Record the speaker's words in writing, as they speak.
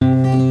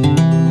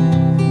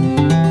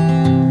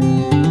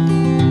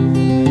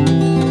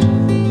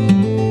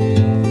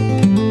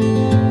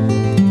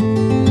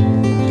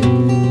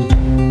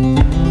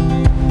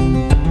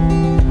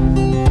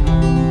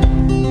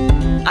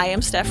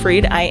Steph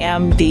Reed. I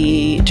am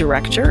the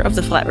director of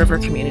the Flat River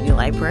Community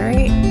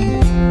Library.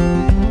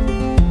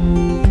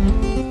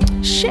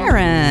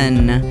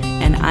 Sharon,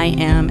 and I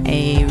am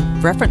a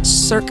reference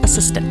circ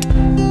assistant.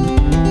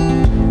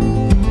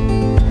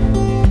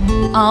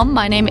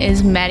 My name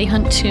is Maddi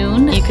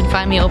Huntoon. You can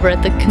find me over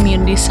at the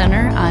community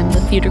center. I'm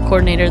the theater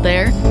coordinator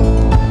there.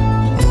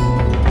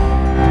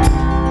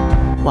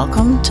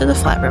 Welcome to the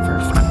Flat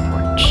River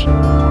Front Porch.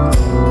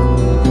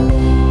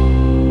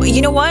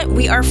 You know what?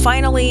 We are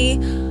finally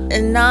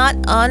not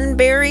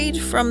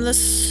unburied from the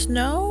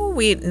snow.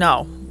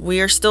 We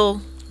are still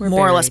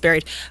more or less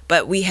buried,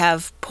 but we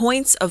have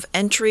points of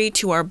entry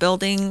to our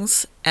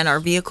buildings and our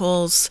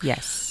vehicles.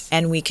 Yes.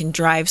 And we can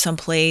drive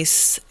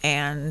someplace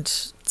and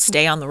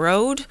stay on the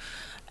road.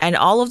 And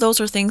all of those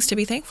are things to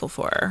be thankful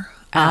for.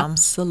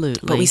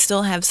 Absolutely. But we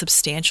still have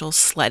substantial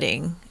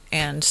sledding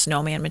and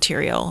snowman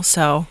material.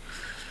 So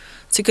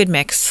it's a good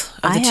mix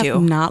of the two. I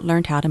have not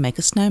learned how to make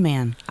a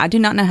snowman. I do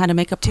not know how to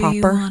make a proper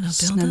snowman. Do you want to build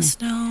snowman. a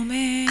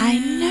snowman? I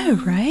know,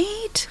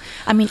 right?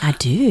 I mean, I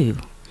do.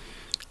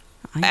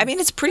 I mean,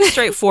 it's pretty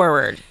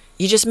straightforward.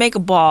 You just make a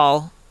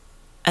ball,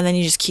 and then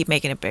you just keep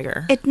making it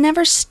bigger. It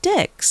never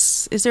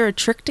sticks. Is there a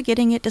trick to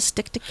getting it to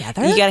stick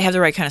together? You got to have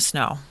the right kind of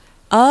snow.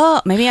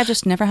 Oh, maybe I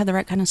just never had the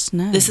right kind of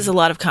snow. This is a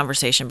lot of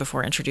conversation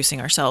before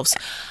introducing ourselves.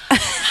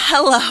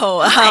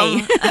 Hello.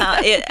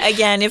 Hi.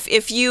 Again,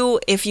 if you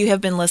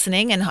have been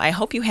listening, and I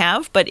hope you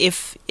have, but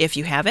if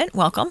you haven't,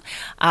 welcome.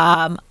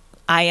 I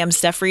am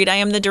Steph Reed. I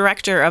am the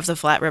director of the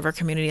Flat River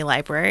Community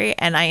Library,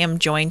 and I am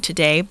joined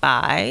today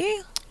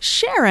by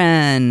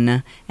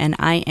Sharon, and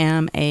I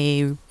am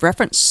a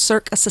reference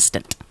circ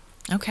assistant.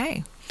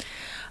 Okay.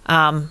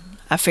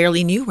 A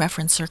fairly new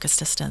reference circ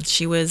assistant.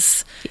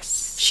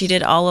 She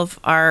did all of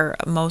our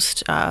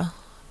most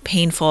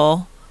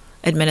painful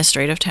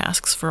administrative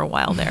tasks for a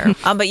while there.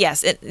 But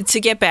yes, to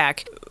get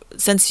back,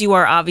 since you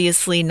are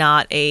obviously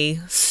not a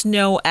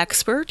snow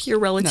expert, you're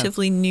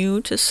relatively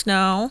new to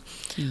snow.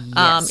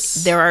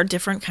 Yes. There are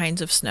different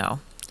kinds of snow.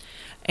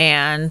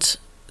 And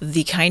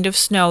the kind of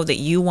snow that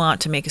you want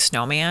to make a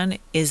snowman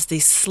is the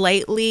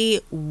slightly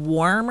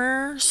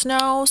warmer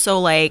snow. So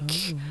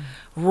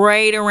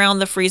right around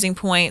the freezing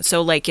point.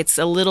 So it's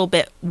a little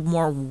bit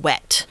more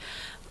wet.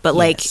 But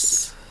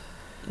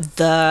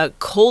the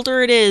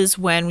colder it is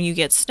when you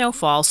get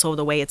snowfall, so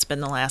the way it's been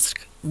the last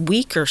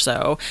week or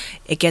so,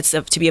 it gets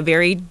up to be a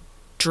very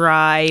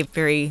dry,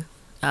 very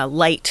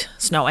light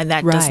snow, and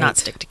that does not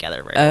stick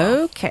together very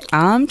well. Okay.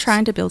 I'm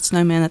trying to build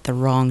snowman at the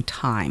wrong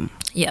time.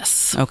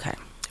 Yes. Okay.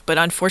 But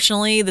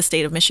unfortunately, the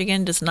state of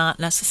Michigan does not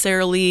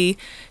necessarily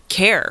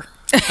care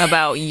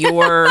about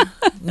your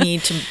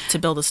need to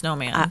build a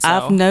snowman.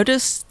 I've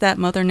noticed that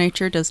Mother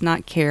Nature does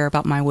not care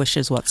about my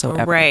wishes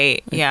whatsoever.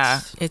 Right.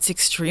 It's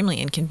extremely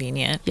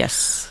inconvenient.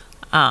 Yes.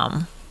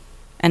 And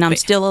I'm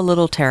still a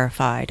little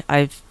terrified.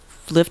 I've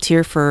lived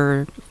here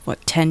for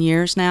 10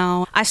 years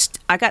now.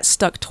 I got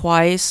stuck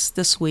twice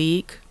this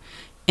week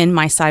in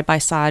my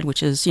side-by-side,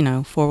 which is,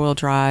 4-wheel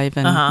drive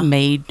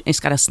and it's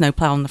got a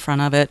snowplow on the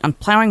front of it. I'm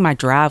plowing my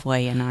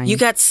driveway and You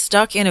got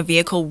stuck in a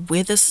vehicle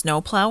with a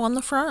snowplow on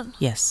the front?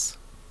 Yes.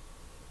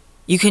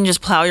 You can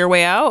just plow your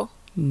way out?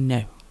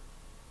 No.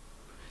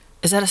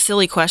 Is that a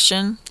silly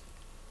question?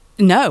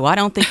 No, I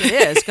don't think it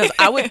is, because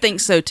I would think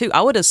so too.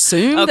 I would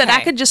assume that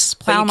I could just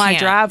plow my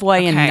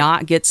driveway and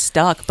not get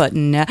stuck, but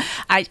no.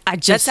 I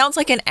just... That sounds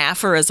like an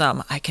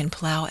aphorism. I can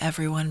plow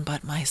everyone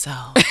but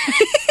myself.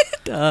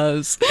 It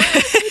does.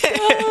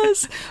 It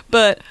does.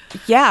 But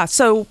yeah,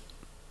 so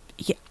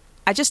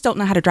I just don't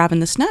know how to drive in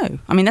the snow.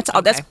 I mean,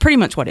 that's pretty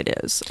much what it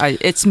is.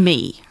 It's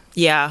me.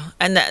 Yeah,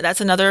 and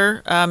that's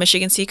another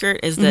Michigan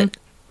secret is that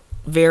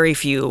very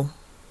few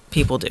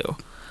people do.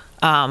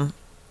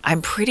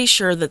 I'm pretty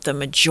sure that the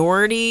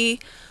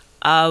majority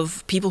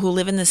of people who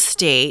live in the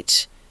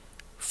state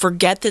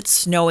forget that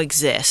snow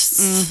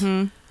exists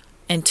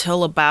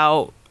until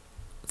about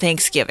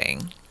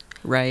Thanksgiving.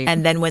 Right.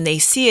 And then when they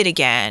see it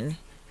again,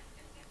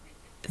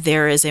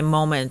 there is a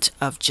moment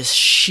of just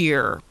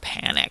sheer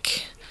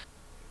panic.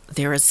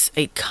 There is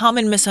a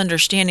common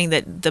misunderstanding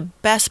that the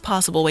best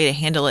possible way to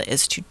handle it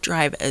is to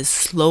drive as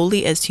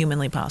slowly as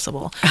humanly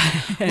possible,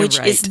 which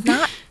is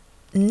not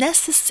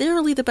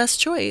necessarily the best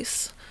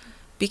choice,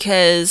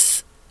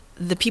 because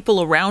the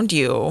people around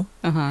you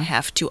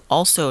have to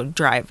also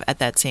drive at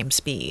that same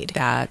speed.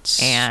 That's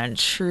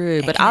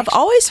true. But and I've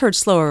always heard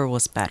slower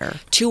was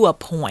better. To a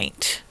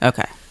point.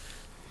 Okay.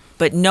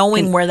 But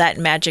knowing where that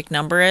magic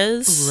number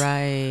is,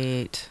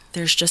 right?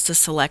 There's just a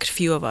select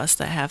few of us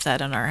that have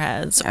that in our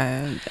heads.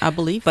 I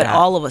believe but that.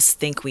 all of us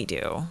think we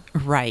do.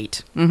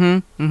 Right.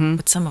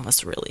 But some of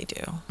us really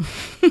do.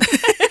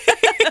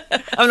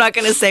 I'm not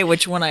going to say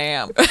which one I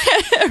am.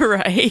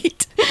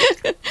 Right.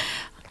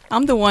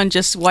 I'm the one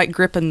just white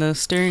gripping the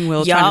steering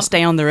wheel trying to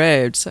stay on the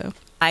road. So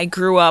I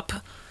grew up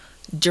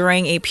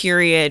during a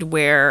period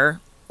where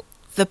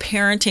the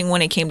parenting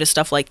when it came to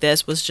stuff like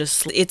this was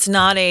just, it's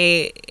not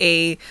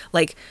a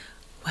like,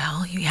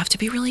 well, you have to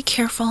be really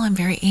careful. I'm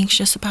very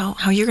anxious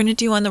about how you're going to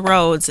do on the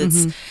roads.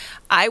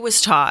 I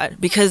was taught,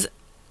 because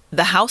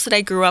the house that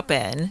I grew up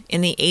in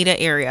the Ada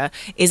area,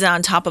 is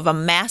on top of a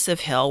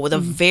massive hill with a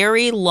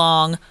very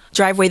long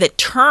driveway that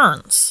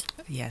turns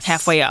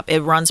halfway up.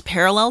 It runs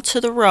parallel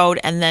to the road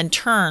and then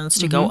turns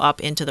to go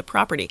up into the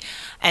property.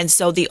 And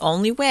so the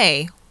only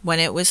way when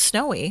it was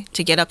snowy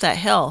to get up that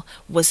hill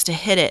was to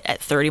hit it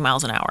at 30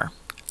 miles an hour.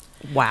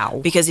 Wow.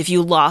 Because if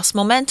you lost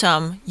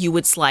momentum, you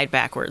would slide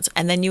backwards.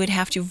 And then you would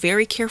have to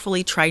very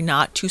carefully try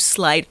not to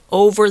slide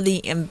over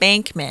the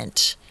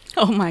embankment.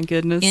 Oh my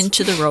goodness.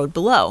 Into the road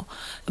below.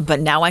 But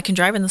now I can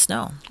drive in the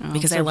snow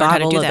because I learned how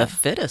to do that. Survival of the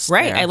fittest.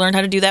 Right. There. I learned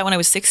how to do that when I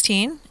was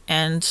 16.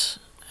 And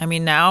I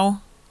mean,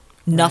 now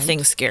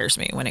nothing scares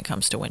me when it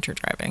comes to winter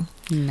driving.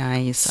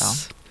 Nice.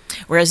 So,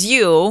 whereas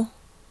you,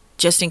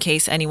 just in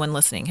case anyone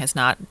listening has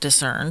not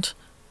discerned,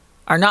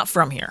 are not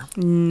from here.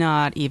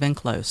 Not even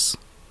close.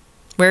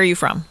 Where are you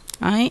from?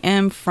 I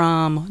am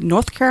from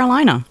North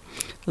Carolina,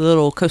 a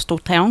little coastal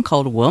town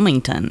called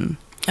Wilmington.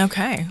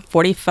 Okay.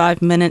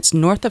 45 minutes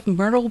north of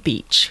Myrtle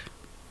Beach,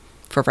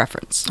 for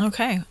reference.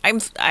 Okay.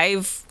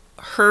 I've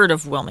heard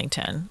of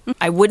Wilmington.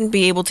 I wouldn't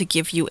be able to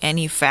give you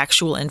any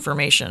factual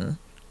information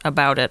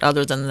about it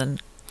other than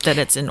that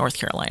it's in North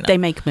Carolina. They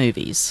make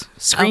movies.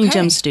 Screen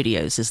Gem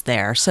Studios is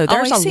there. So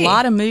there's a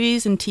lot of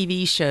movies and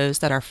TV shows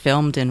that are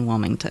filmed in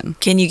Wilmington.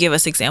 Can you give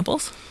us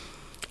examples?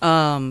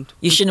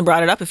 You shouldn't have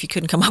brought it up if you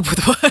couldn't come up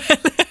with one.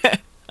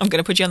 I'm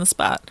going to put you on the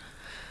spot.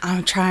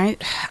 I'm trying.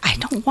 I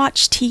don't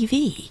watch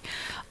TV.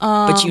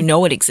 But you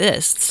know it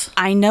exists.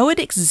 I know it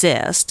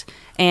exists.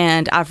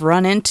 And I've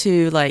run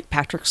into like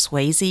Patrick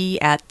Swayze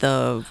at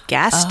the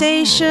gas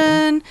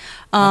station.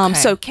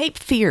 So Cape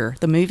Fear,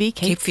 the movie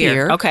Cape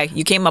Fear. Okay,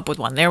 you came up with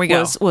one. There we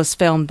go. Was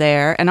filmed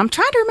there. And I'm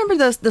trying to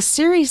remember the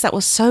series that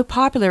was so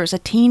popular. It was a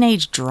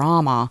teenage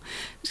drama.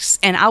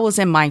 And I was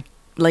in my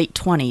late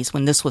 20s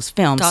when this was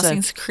filmed.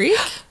 Dawson's Creek?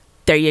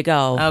 There you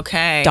go.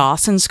 Okay.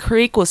 Dawson's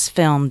Creek was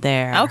filmed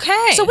there.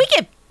 Okay. So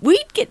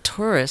we'd get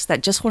tourists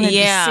that just wanted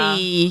to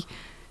see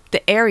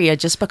the area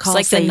just because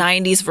it's like the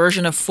 90s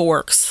version of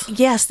Forks.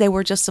 Yes, they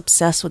were just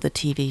obsessed with the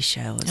TV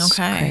show. It's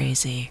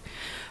crazy.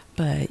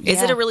 But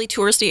is it a really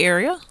touristy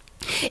area?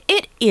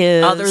 It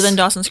is. Other than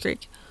Dawson's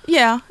Creek?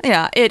 Yeah,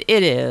 it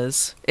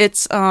is.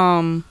 It's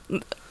one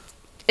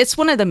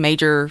of the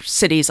major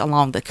cities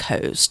along the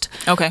coast.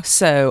 Okay.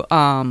 So,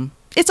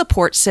 it's a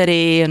port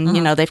city, and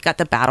they've got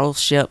the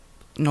battleship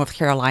North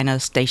Carolina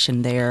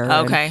stationed there.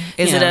 Okay. And,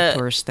 is it a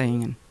tourist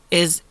thing?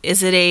 Is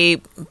it a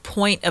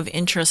point of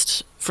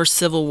interest for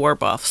Civil War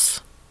buffs?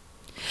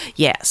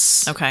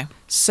 Yes. Okay.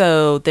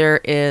 So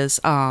there is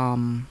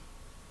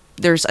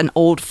there's an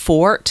old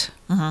fort.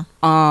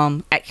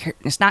 Carolina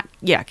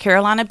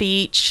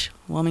Beach,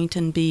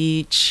 Wilmington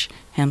Beach,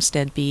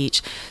 Hempstead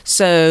Beach.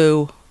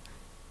 So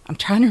I'm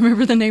trying to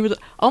remember the name of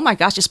oh my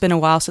gosh, it's been a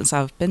while since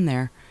I've been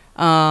there.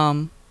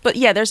 But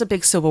yeah, there's a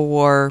big Civil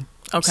War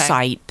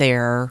site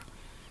there.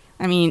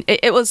 I mean,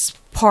 it was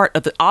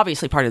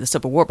obviously part of the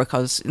Civil War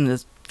because in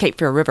the Cape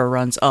Fear River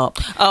runs up.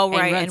 Oh,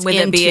 right. And with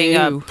it being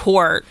a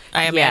port,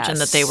 I imagine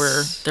that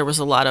there was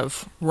a lot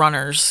of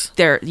runners.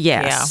 There,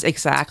 yes,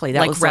 exactly. That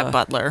like was Rhett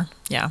Butler.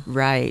 Yeah.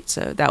 Right.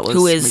 So that was...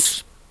 Who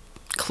is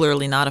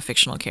clearly not a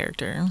fictional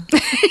character.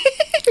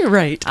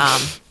 Right.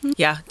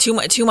 Yeah.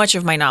 Too much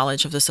of my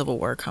knowledge of the Civil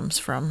War comes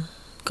from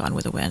Gone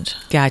with the Wind.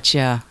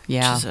 Gotcha.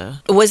 Yeah.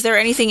 Was there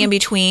anything in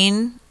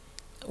between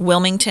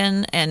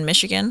Wilmington and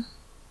Michigan?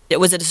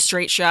 Was it a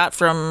straight shot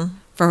from...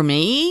 For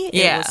me,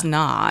 it was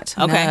not.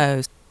 Okay.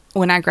 No.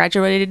 When I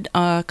graduated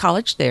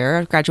college there,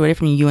 I graduated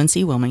from UNC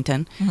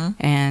Wilmington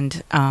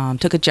and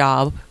took a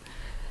job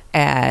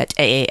at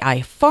AAI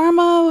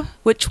Pharma,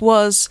 which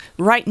was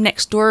right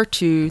next door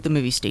to the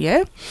movie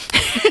studio.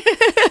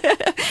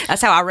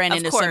 That's how I ran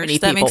into so many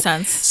people. That makes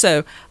sense.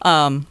 So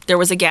there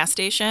was a gas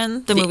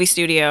station, the movie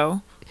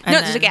studio. No,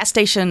 there's a gas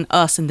station,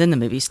 us, and then the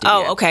movie studio.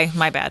 Oh, okay.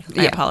 My bad.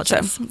 I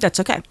apologize. So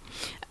that's okay.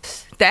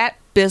 That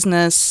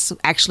business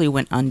actually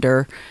went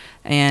under,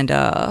 and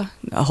a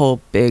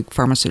whole big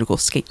pharmaceutical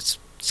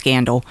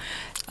scandal.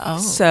 Oh,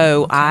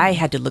 so I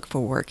had to look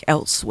for work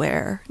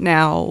elsewhere.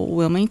 Now,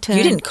 Wilmington...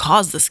 You didn't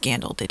cause the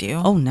scandal, did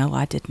you? Oh, no,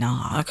 I did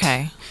not.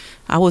 Okay.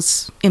 I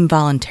was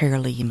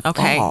involuntarily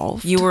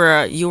involved. Okay.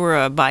 You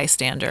were a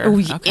bystander.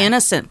 Oh,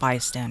 innocent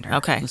bystander.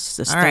 Okay. Let's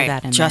all right.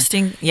 That in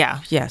there. Yeah.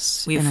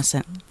 Yes,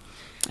 innocent.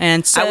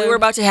 And so... we were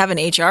about to have an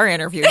HR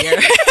interview here.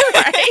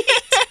 Right?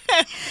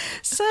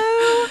 So...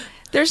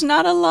 There's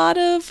not a lot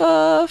of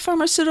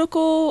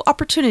pharmaceutical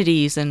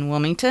opportunities in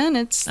Wilmington.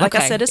 It's like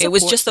I said, it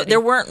was just that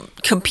there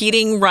weren't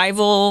competing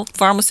rival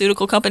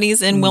pharmaceutical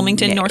companies in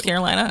Wilmington, North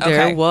Carolina. Okay.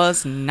 There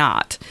was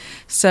not.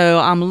 So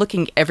I'm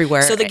looking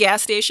everywhere. So the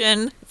gas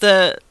station,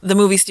 the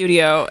movie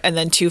studio, and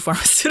then 2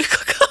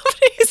 pharmaceutical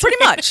companies.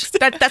 Pretty much.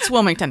 That's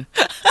Wilmington.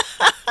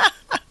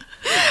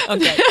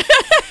 Okay.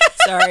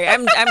 Sorry,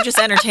 I'm just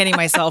entertaining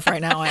myself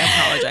right now. I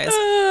apologize.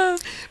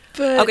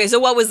 Okay, so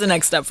what was the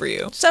next step for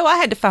you? So I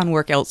had to find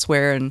work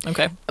elsewhere, and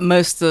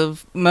most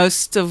of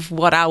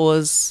what I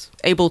was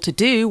able to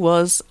do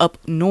was up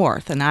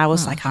north, and I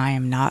was like, I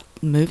am not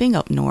moving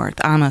up north.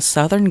 I'm a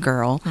southern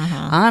girl.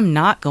 I'm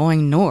not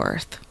going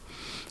north.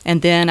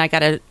 And then I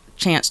got a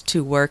chance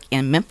to work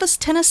in Memphis,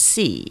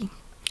 Tennessee.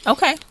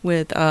 Okay.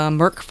 With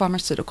Merck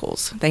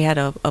Pharmaceuticals. They had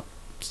a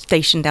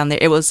station down there.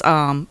 It was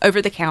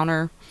over the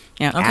counter,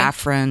 okay.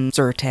 Afrin,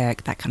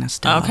 Zyrtec, that kind of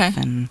stuff. Okay.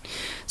 And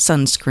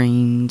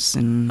sunscreens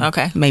and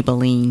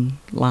Maybelline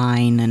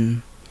line.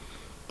 And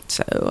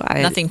so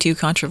nothing too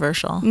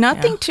controversial.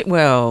 Nothing too,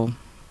 well,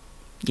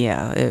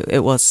 yeah,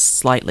 it was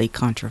slightly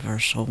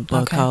controversial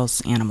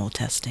because animal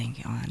testing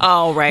on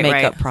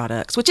makeup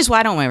products, which is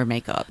why I don't wear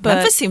makeup. But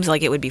Memphis seems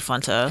like it would be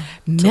fun to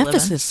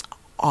Memphis live in. is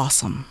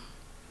awesome.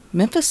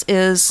 Memphis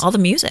is all the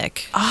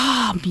music.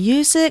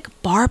 Music,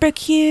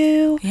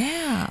 barbecue.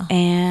 Yeah.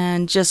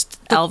 And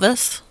just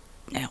Elvis.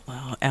 Yeah,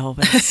 well,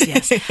 Elvis,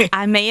 yes.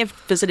 I may have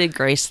visited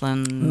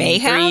Graceland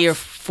 3 or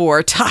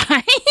 4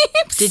 times.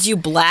 Did you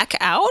black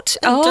out?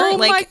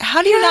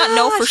 How do you not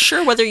know for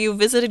sure whether you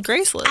visited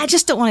Graceland? I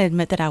just don't want to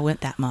admit that I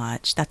went that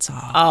much. That's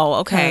all. Oh,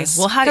 okay.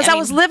 Well, because I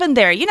was living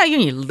there.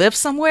 You live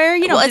somewhere.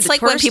 It's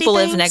like when people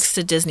live next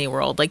to Disney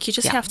World. Like, you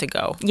just have to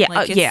go.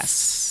 Yeah.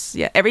 Yes.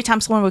 Yeah. Every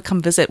time someone would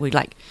come visit, we'd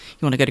like,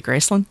 you want to go to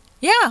Graceland?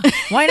 Yeah,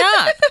 why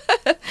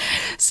not?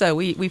 So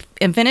we've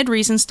invented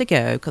reasons to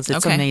go because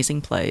it's an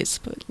amazing place.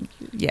 But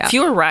yeah,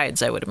 fewer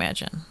rides, I would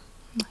imagine.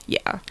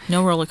 Yeah,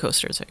 no roller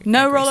coasters.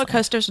 No roller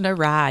coasters, no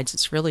rides.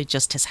 It's really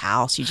just his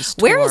house. You just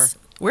Where's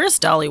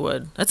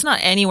Dollywood? That's not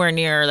anywhere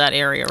near that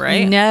area,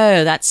 right?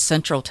 No, that's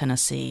Central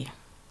Tennessee.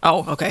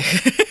 Oh, okay.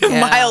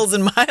 Miles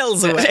and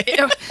miles away.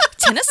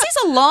 Tennessee's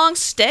a long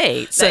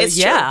state, so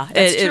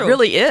it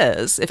really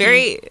is. If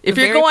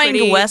you're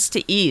going west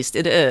to east,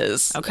 it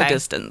is a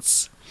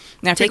distance.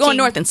 Now, if you're going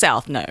north and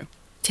south, no.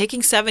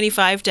 Taking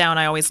 75 down,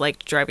 I always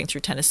liked driving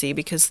through Tennessee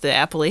because the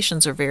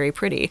Appalachians are very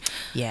pretty.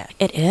 Yeah,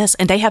 it is.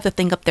 And they have the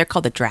thing up there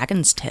called the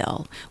Dragon's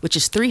Tail, which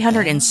is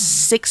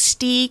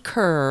 360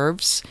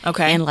 curves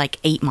in like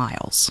 8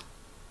 miles.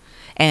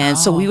 And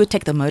so we would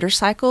take the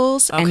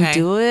motorcycles and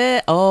do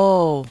it.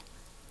 Oh,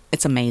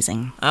 it's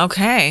amazing.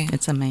 Okay.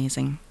 It's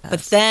amazing.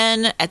 But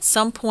then at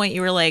some point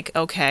you were like,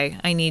 okay,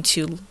 I need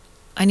to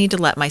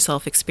let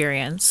myself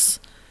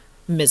experience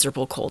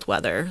miserable cold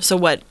weather. So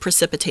what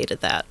precipitated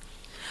that?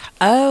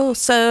 Oh,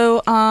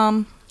 so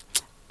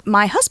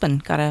my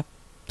husband got a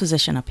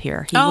position up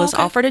here. He was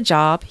offered a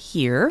job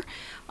here.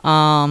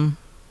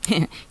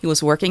 He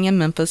was working in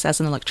Memphis as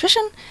an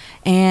electrician,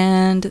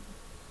 and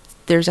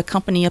there's a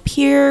company up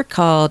here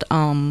called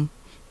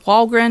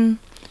Walgren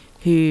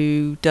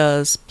who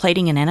does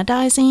plating and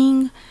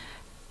anodizing,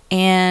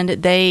 and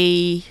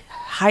they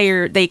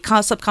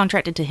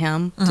subcontracted to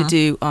him to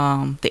do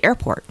the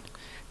airport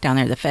down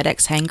there, the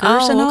FedEx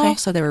hangars and all.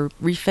 So they were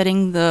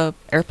refitting the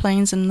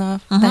airplanes in the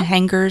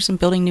hangars and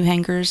building new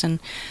hangars. And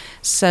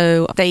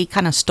so they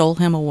kind of stole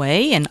him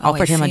away and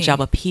offered him a job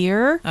up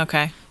here.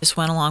 Okay. Just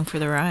went along for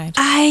the ride.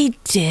 I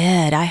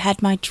did. I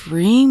had my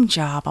dream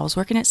job. I was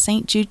working at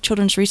St. Jude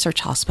Children's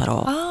Research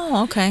Hospital.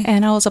 Oh, okay.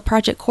 And I was a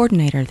project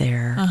coordinator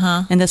there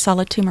in the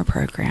solid tumor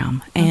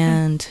program.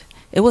 And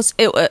it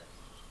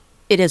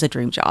is a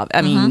dream job.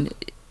 I mean,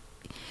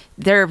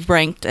 they're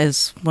ranked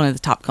as one of the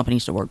top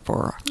companies to work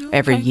for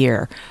every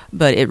year,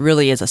 but it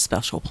really is a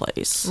special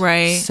place.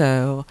 Right.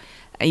 So,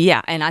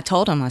 yeah. And I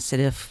told him, I said,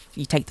 if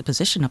you take the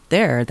position up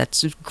there,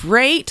 that's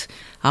great.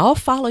 I'll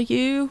follow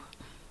you.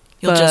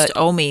 You'll just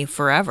owe me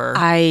forever.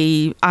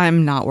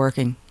 I'm not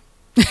working.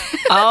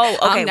 Oh,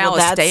 okay. I'm now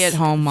a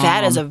stay-at-home mom.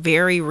 That is a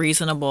very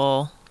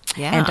reasonable,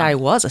 And I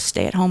was a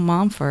stay-at-home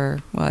mom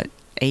for,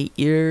 8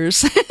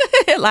 years?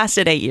 It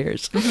lasted 8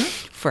 years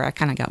before I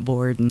kind of got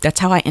bored. And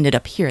that's how I ended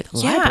up here at the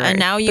library. And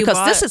now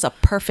because this is a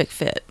perfect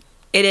fit.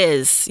 It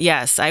is.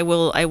 Yes, I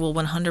will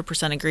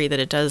 100% agree that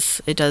it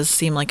does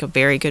seem like a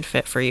very good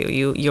fit for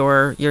you.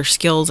 Your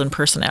skills and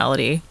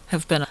personality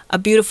have been a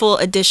beautiful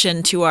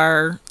addition to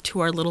our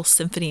little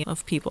symphony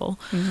of people.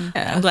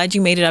 I'm glad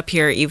you made it up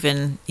here,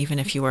 even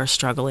if you are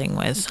struggling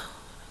with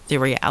the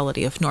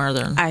reality of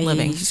northern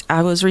living.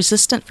 I was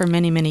resistant for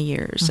many, many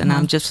years, and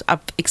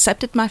I've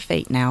accepted my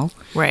fate now.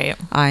 Right.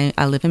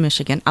 I live in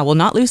Michigan. I will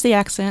not lose the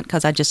accent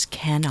because I just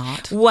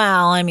cannot.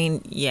 Well, I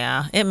mean,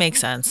 yeah, it makes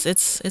sense.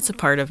 It's a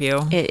part of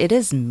you. It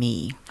is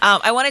me.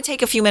 I want to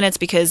take a few minutes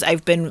because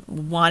I've been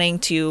wanting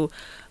to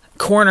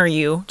corner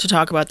you to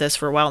talk about this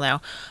for a while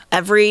now.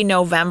 Every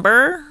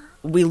November,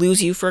 we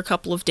lose you for a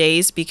couple of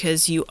days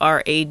because you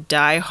are a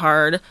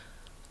diehard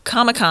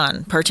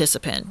Comic-Con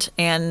participant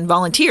and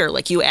volunteer.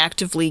 Like, you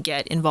actively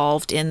get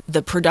involved in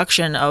the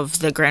production of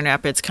the Grand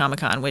Rapids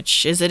Comic-Con,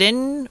 which was it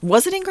in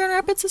Grand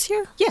Rapids this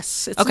year?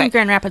 Yes, it's in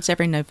Grand Rapids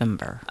every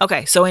November.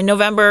 Okay, so in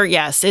November,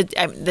 yes,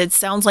 it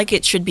sounds like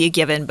it should be a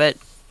given, but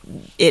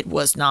it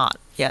was not.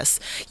 Yes.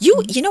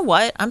 You know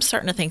what? I'm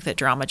starting to think that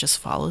drama just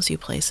follows you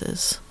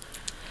places.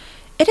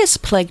 It has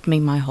plagued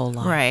me my whole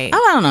life. Right. I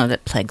don't know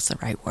that plague's the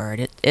right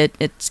word.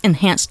 It's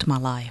enhanced my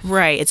life.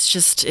 Right. It's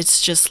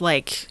just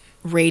like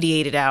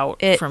radiated out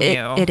from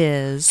you. It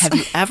is. Have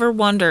you ever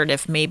wondered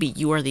if maybe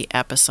you are the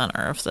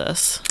epicenter of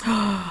this?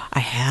 I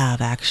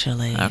have,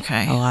 actually.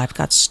 Okay. Oh, I've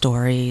got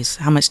stories.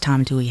 How much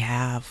time do we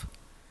have?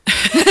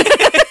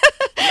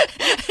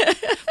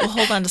 We'll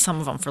hold on to some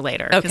of them for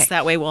later, because Okay.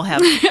 that way we'll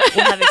have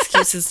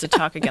excuses to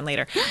talk again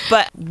later.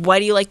 But why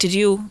do you like to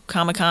do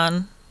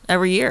Comic-Con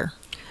every year?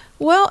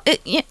 Well,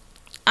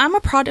 I'm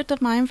a product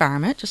of my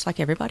environment, just like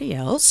everybody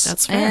else.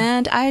 That's fair.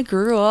 And I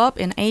grew up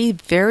in a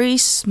very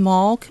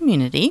small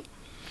community,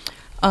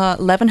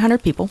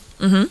 1,100 people.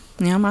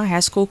 Mm-hmm. You know, my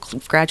high school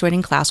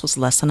graduating class was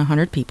less than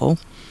 100 people.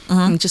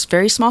 Mm-hmm. Just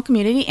very small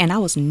community, and I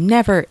was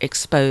never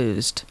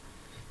exposed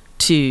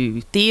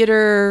to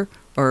theater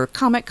or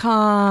Comic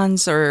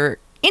Cons or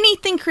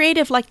anything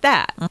creative like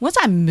that. Once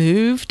I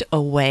moved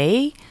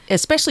away,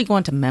 especially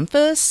going to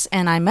Memphis,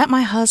 and I met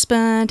my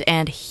husband,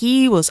 and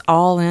he was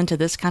all into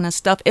this kind of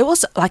stuff. It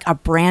was like a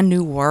brand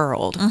new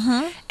world.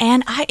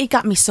 And it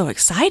got me so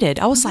excited.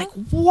 I was like,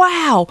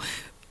 wow,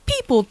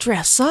 people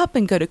dress up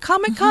and go to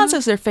Comic Cons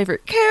as their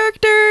favorite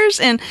characters.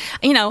 And,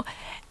 you know,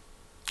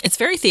 It's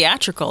very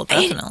theatrical,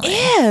 definitely.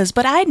 it is,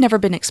 but I had never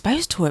been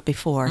exposed to it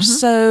before.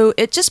 So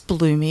it just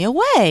blew me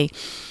away.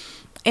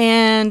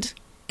 And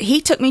he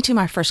took me to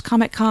my first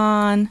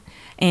Comic-Con,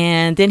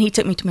 and then he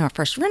took me to my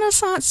first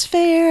Renaissance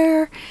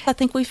fair. I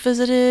think we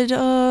visited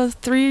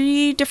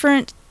 3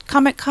 different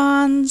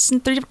Comic-Cons in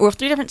 3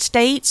 different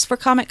states for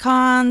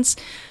Comic-Cons,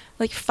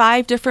 like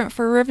 5 different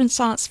for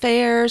Renaissance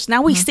fairs.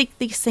 Now we seek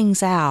these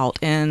things out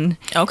and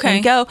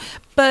go.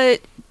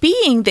 But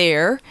being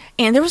there,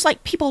 and there was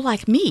like people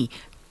like me.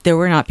 There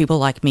were not people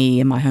like me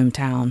in my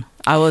hometown.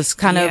 I was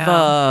kind of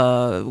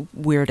a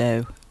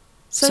weirdo.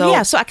 So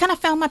I kind of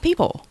found my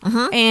people.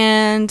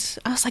 And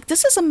I was like,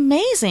 this is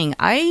amazing.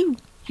 I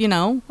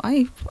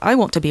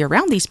want to be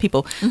around these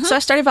people. So I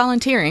started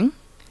volunteering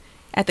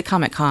at the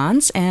Comic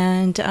Cons.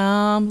 And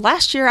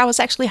last year I was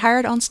actually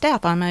hired on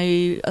staff. I'm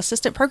a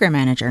assistant program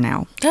manager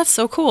now. That's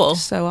so cool.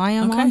 So I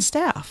am on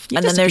staff.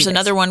 And then there's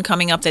another one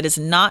coming up that is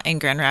not in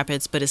Grand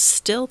Rapids, but is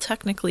still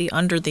technically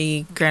under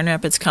the Grand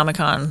Rapids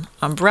Comic-Con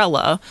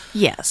umbrella.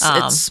 Yes,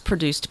 it's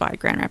produced by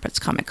Grand Rapids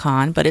Comic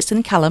Con, but it's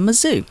in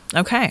Kalamazoo.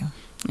 Okay.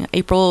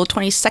 April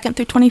 22nd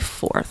through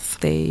 24th.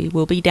 They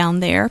will be down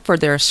there for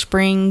their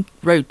spring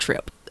road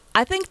trip.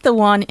 I think the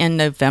one in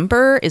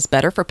November is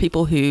better for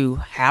people who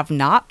have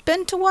not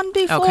been to one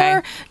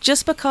before,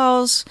 just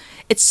because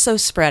it's so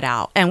spread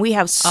out. And we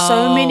have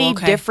so many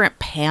different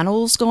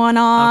panels going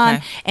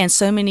on and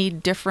so many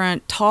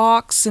different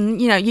talks.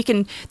 And, you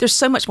know, there's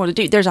so much more to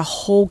do. There's a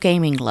whole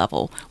gaming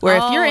level where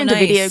if you're into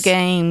video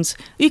games,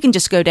 you can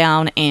just go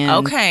down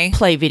and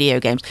play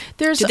video games.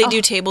 Do they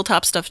do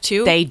tabletop stuff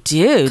too? They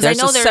do.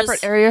 There's a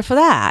separate area for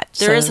that.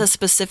 There is a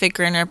specific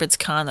Grand Rapids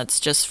Con that's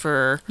just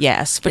for...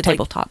 Yes, for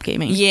tabletop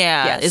gaming. Yeah.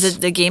 Yes. Is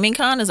it the Gaming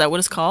Con? Is that what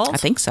it's called? I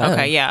think so.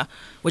 Okay, yeah.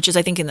 Which is,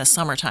 I think, in the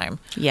summertime.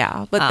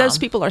 Yeah, but those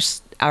people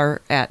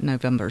are at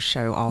November's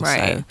show also.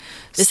 Right.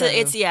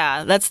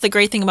 That's the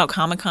great thing about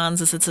Comic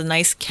Cons is it's a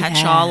nice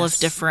catch-all of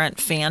different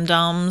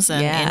fandoms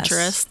and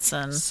interests.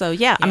 And so,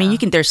 I mean,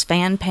 there's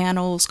fan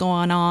panels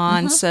going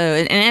on. So,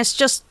 and it's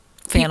just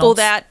people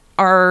that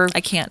are...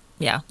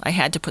 I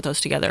had to put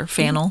those together.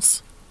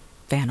 Fanels.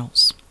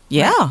 Fanels.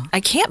 Yeah. Right. I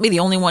can't be the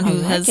only one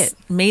who has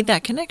made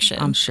that connection.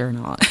 I'm sure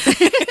not.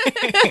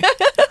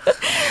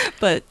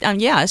 But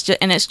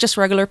it's just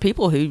regular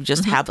people who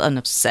just have an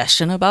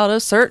obsession about a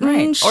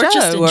certain show. Or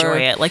just enjoy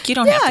it. Like, you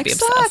don't have to be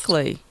obsessed.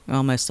 Exactly.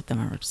 Well, most of them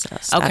are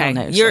obsessed. Okay. I don't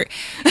know, your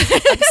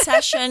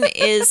obsession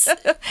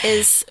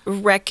is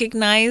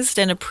recognized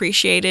and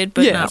appreciated,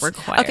 but not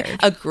required. Okay.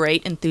 A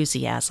great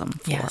enthusiasm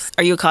for. Yes.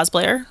 Are you a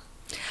cosplayer?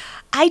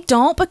 I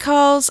don't,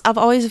 because I've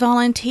always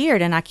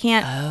volunteered, and I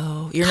can't.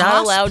 Oh, you're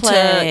not allowed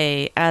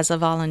to as a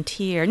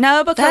volunteer.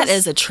 No, because that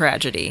is a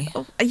tragedy.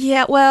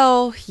 Yeah.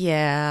 Well.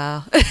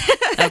 Yeah.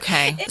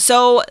 Okay.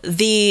 So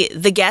the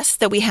guest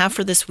that we have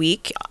for this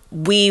week,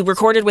 we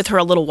recorded with her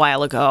a little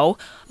while ago.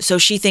 So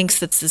she thinks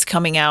this is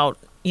coming out,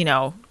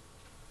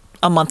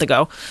 a month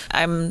ago.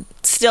 I'm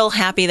still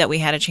happy that we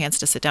had a chance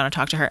to sit down and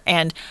talk to her.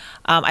 And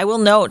I will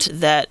note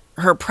that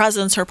her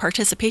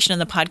participation in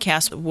the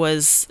podcast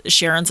was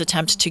Sharon's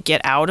attempt to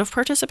get out of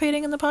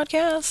participating in the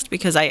podcast,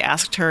 because I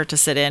asked her to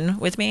sit in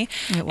with me.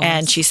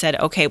 And she said,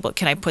 okay, well,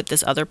 can I put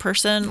this other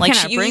person? Like,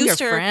 can I bring your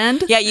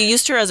friend? Yeah, you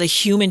used her as a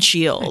human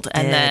shield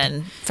and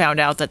then found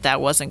out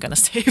that wasn't going to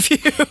save you.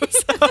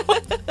 So.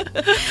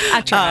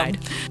 I tried.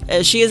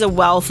 She is a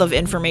wealth of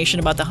information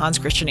about the Hans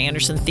Christian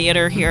Andersen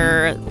Theater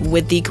here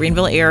with the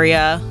Greenville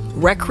area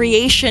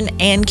Recreation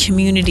and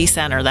Community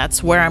Center.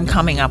 That's where I'm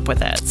coming up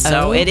with it.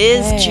 So it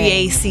is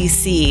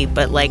GACC,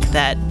 but like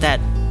that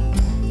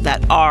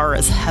R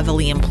is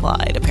heavily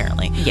implied,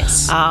 apparently.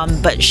 Yes.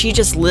 But she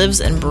just lives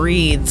and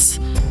breathes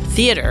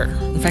theater.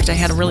 In fact, I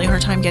had a really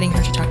hard time getting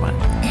her to talk about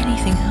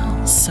anything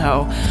else.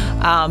 So,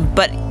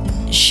 but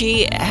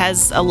she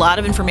has a lot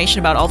of information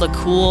about all the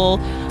cool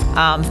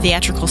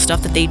theatrical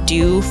stuff that they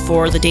do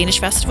for the Danish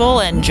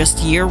Festival and just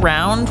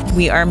year-round.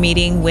 We are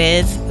meeting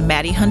with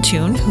Maddi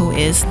Huntoon, who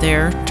is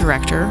their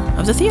director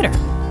of the theater.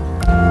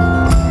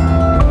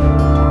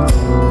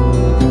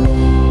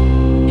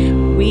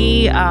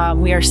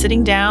 We are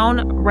sitting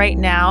down right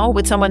now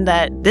with someone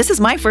that this is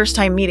my first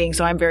time meeting,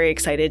 so I'm very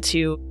excited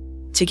to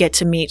get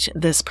to meet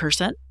this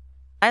person.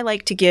 I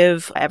like to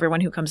give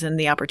everyone who comes in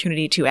the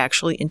opportunity to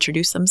actually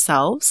introduce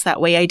themselves.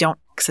 That way I don't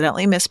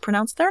accidentally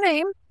mispronounce their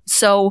name.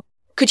 So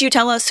could you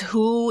tell us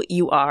who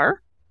you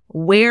are,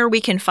 where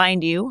we can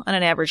find you on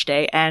an average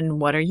day, and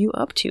what are you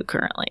up to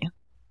currently?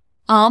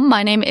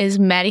 My name is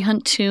Maddi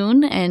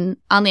Huntoon, and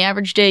on the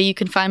average day, you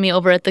can find me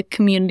over at the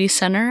community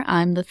center.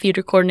 I'm the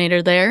theater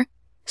coordinator there,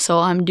 so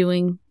I'm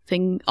doing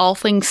all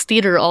things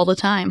theater all the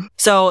time.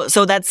 So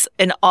that's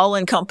an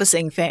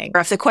all-encompassing thing.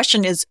 If the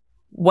question is,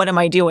 what am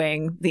I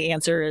doing? The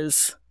answer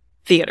is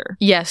theater.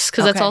 Yes,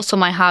 because that's also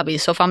my hobby.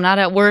 So if I'm not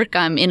at work,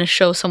 I'm in a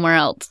show somewhere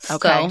else.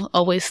 Okay. So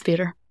always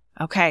theater.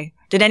 Okay.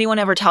 Did anyone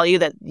ever tell you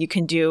that you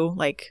can do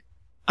like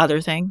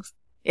other things?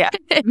 Yeah.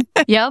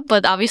 Yeah,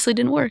 but obviously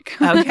didn't work.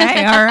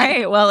 Okay. All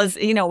right. Well, it's,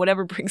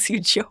 whatever brings you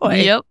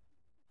joy. Yep.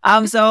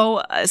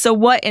 So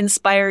what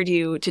inspired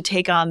you to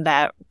take on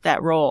that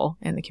role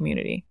in the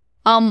community?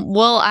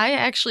 Well, I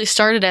actually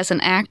started as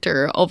an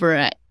actor over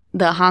at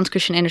the Hans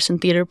Christian Andersen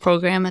Theater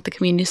program at the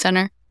community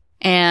center.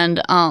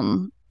 And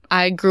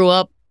I grew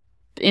up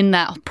in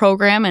that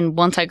program. And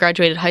once I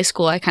graduated high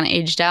school, I kind of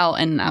aged out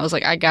and I was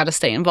like, I got to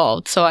stay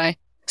involved. So I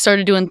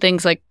started doing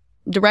things like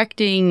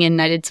directing, and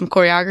I did some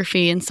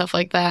choreography and stuff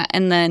like that.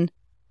 And then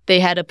they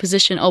had a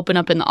position open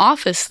up in the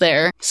office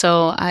there.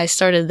 So I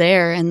started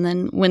there. And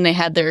then when they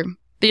had their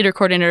theater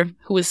coordinator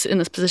who was in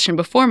this position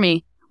before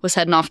me was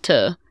heading off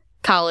to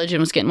college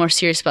and was getting more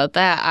serious about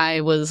that,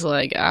 I was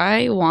like,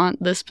 I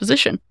want this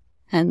position.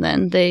 And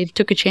then they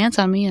took a chance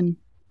on me, and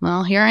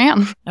well, here I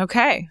am.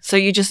 Okay. So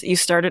you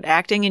started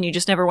acting and you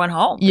just never went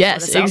home.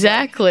 Yes,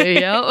 exactly.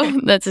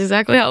 Yep. That's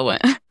exactly how it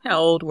went. How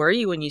old were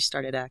you when you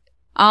started acting?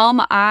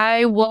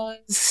 It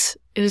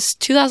was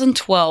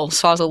 2012,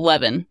 so I was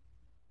 11.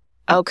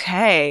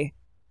 Okay.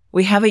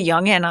 We have a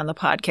youngin' on the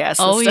podcast.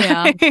 Oh,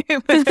 yeah.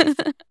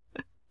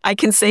 I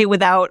can say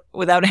without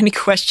any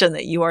question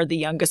that you are the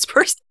youngest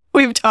person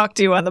we've talked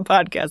to on the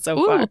podcast so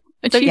far.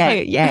 So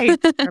yay.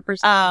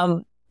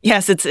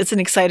 Yes, it's an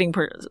exciting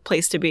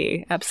place to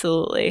be.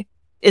 Absolutely.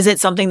 Is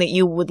it something that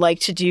you would like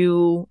to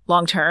do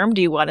long term?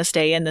 Do you want to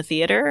stay in the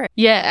theater?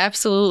 Yeah,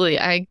 absolutely.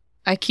 I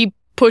keep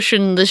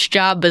pushing this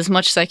job as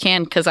much as I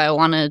can because I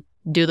want to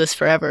do this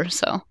forever.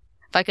 So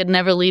if I could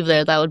never leave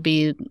there, that would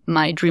be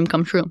my dream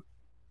come true.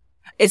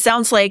 It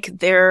sounds like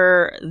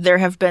there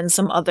have been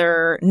some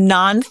other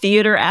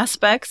non-theater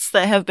aspects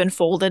that have been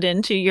folded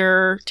into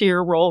your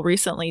role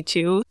recently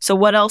too. So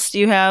what else do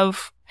you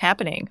have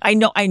happening? I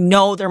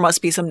know there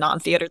must be some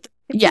non-theater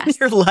yes. in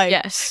your life.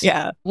 Yes.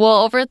 Yeah.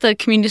 Well, over at the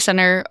community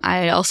center,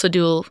 I also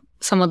do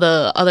some of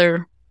the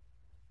other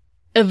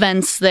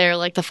events there,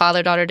 like the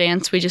father-daughter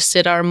dance. We just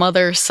did our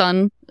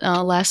mother-son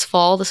last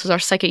fall. This was our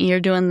second year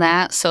doing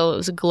that, so it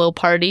was a glow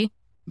party.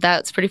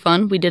 That's pretty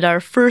fun. We did our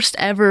first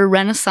ever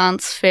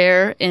Renaissance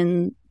fair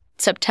in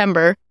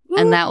September,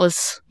 and that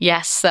was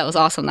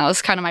awesome. That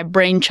was kind of my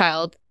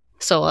brainchild,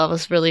 so I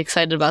was really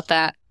excited about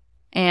that.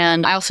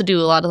 And I also do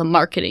a lot of the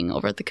marketing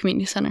over at the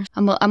community center.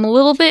 I'm a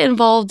little bit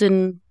involved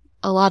in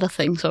a lot of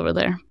things over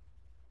there.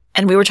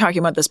 And we were talking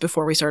about this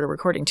before we started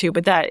recording too,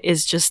 but that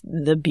is just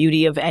the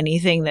beauty of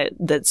anything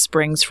that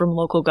springs from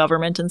local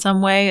government in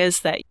some way,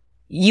 is that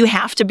you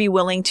have to be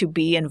willing to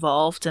be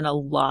involved in a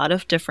lot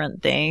of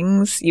different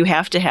things. You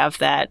have to have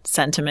that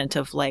sentiment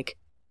of like,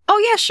 oh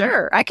yeah,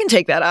 sure, I can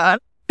take that on.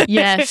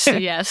 Yes.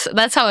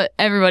 That's how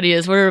everybody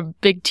is. We're a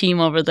big team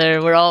over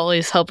there. We're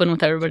always helping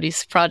with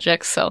everybody's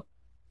projects. So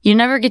you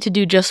never get to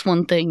do just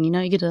one thing.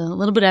 You get a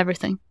little bit of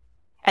everything.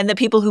 And the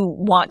people who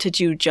want to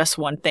do just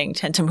one thing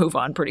tend to move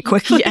on pretty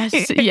quickly.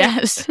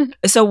 Yes.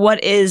 So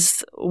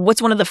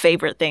what's one of the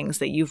favorite things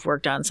that you've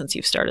worked on since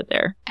you've started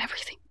there?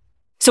 Everything.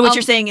 So what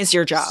you're saying is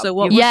your job.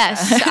 So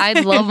yes, I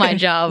love my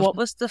job. What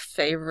was the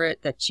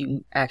favorite that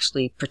you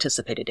actually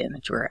participated in,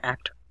 that you were an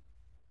actor?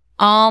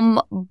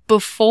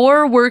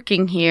 Before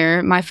working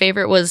here, my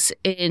favorite was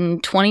in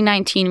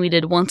 2019, we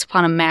did Once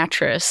Upon a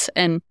Mattress.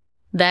 And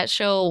that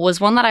show was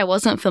one that I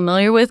wasn't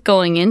familiar with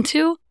going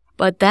into.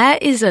 But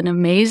that is an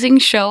amazing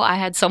show. I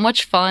had so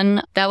much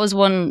fun. That was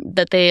one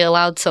that they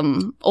allowed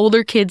some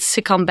older kids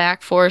to come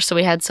back for. So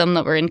we had some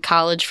that were in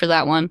college for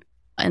that one.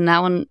 And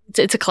that one,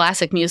 it's a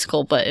classic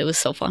musical, but it was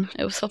so fun.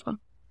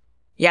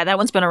 Yeah, that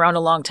one's been around a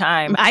long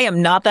time. I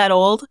am not that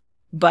old,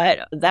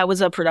 but that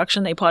was a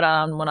production they put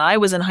on when I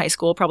was in high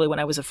school, probably when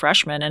I was a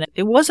freshman. And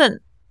it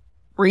wasn't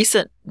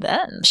recent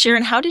then.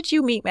 Sharon, how did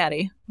you meet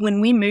Maddi? When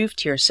we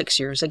moved here 6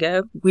 years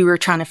ago, we were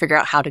trying to figure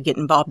out how to get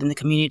involved in the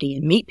community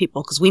and meet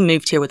people, because we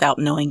moved here without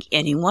knowing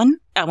anyone.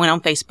 I went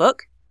on Facebook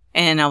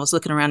and I was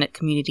looking around at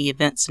community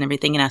events and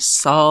everything, and I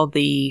saw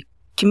the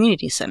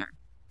community center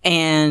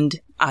and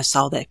I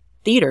saw the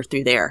theater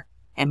through there.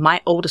 And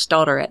my oldest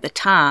daughter at the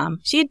time,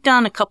 she had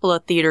done a couple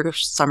of theater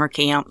summer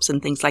camps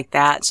and things like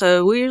that.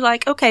 So we were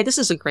like, okay, this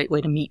is a great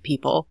way to meet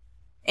people.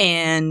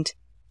 And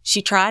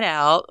she tried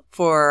out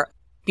for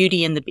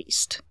Beauty and the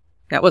Beast.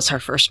 That was her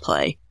first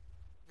play.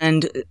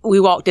 And we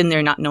walked in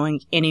there not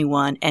knowing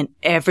anyone, and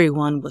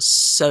everyone was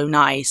so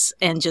nice.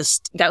 And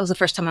just, that was the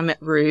first time I met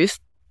Ruth.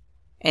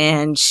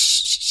 And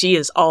she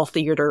is all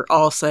theater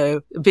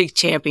also, a big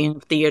champion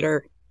of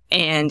theater.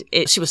 And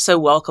she was so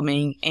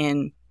welcoming,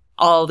 and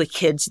all the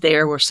kids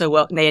there were so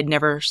welcome. They had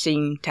never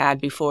seen Tad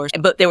before,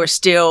 but they were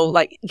still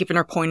like giving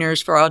her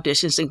pointers for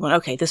auditions and going,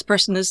 okay, this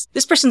person's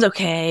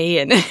okay.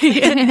 And,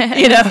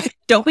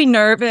 don't be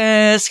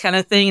nervous kind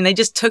of thing. And they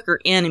just took her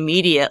in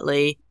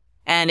immediately.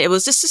 And it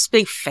was just this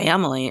big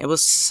family. It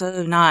was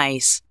so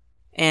nice.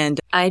 And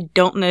I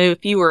don't know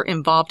if you were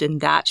involved in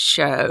that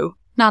show.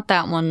 Not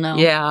that one, no.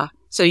 Yeah.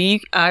 So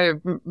I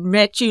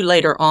met you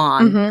later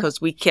on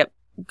because we kept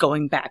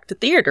going back to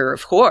theater,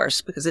 of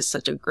course, because it's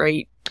such a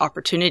great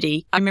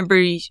opportunity. I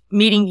remember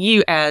meeting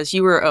you as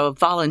you were a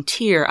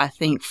volunteer, I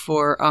think,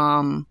 for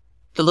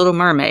The Little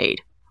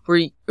Mermaid. Or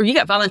you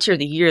got Volunteer of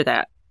the Year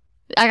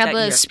I got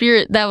the year.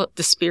 Spirit. The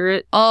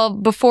Spirit?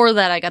 Before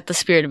that, I got the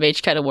Spirit of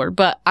HCAT award,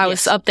 but I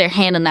was up there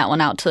handing that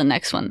one out to the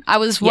next one. I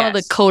was one of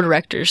the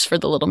co-directors for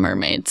The Little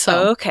Mermaid.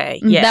 So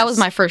okay, yes. That was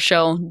my first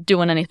show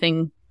doing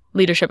anything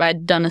leadership.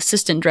 I'd done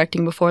assistant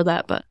directing before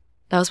that, but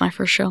that was my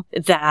first show.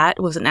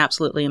 That was an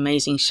absolutely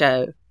amazing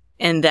show,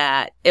 and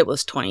that it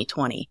was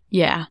 2020.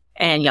 Yeah.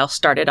 And y'all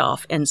started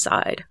off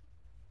inside.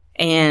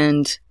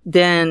 And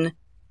then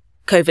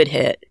COVID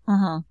hit.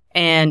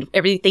 And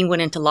everything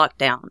went into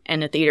lockdown,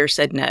 and the theater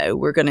said, no,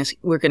 we're going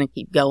to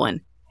keep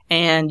going.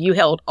 And you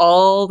held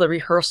all the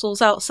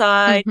rehearsals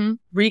outside,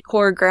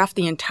 re-choreographed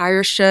the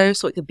entire show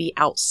so it could be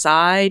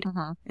outside.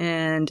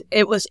 And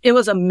it was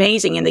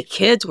amazing. And the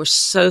kids were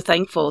so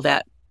thankful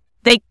that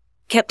they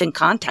kept in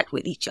contact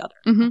with each other,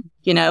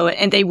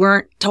 and they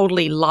weren't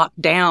totally locked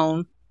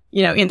down,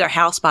 in their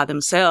house by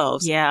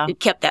themselves. Yeah. It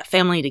kept that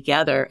family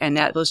together. And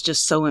that was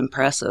just so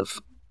impressive.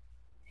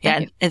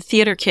 Yeah, and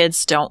theater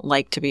kids don't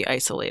like to be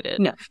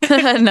isolated. No.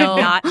 No.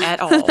 Not at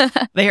all.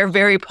 They are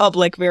very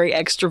public, very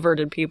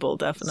extroverted people,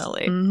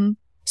 definitely.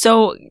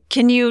 So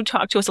can you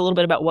talk to us a little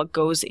bit about what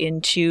goes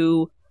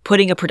into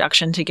putting a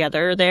production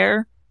together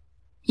there?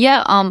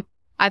 Yeah,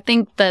 I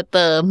think that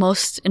the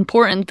most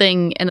important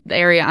thing in the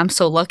area I'm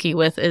so lucky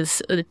with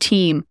is the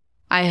team.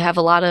 I have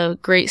a lot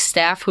of great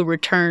staff who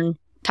return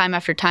time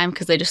after time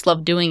because they just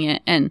love doing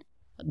it. And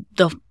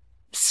the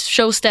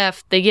show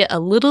staff, they get a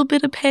little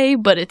bit of pay,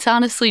 but it's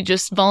honestly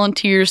just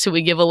volunteers who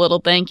we give a little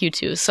thank you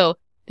to. So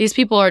these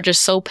people are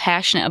just so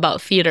passionate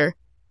about theater.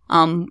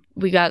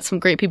 We got some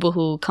great people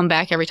who come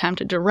back every time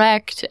to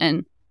direct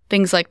and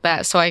things like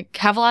that. So I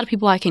have a lot of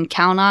people I can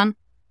count on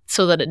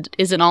so that it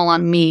isn't all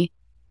on me.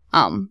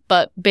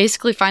 But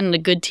basically finding a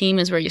good team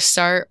is where you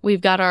start.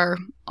 We've got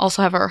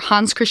also have our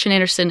Hans Christian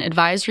Andersen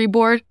advisory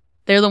board.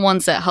 They're the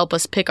ones that help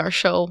us pick our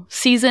show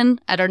season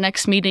at our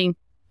next meeting,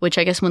 which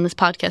I guess when this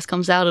podcast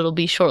comes out, it'll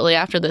be shortly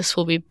after this.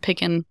 We'll be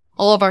picking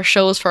all of our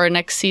shows for our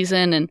next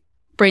season and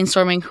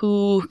brainstorming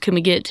who can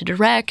we get to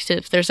direct,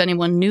 if there's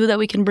anyone new that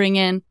we can bring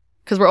in,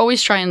 because we're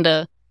always trying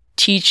to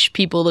teach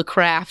people the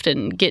craft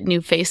and get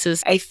new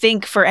faces. I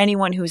think for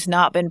anyone who's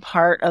not been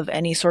part of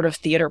any sort of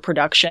theater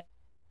production,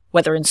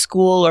 whether in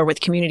school or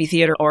with community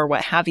theater or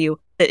what have you,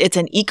 it's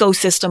an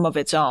ecosystem of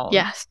its own.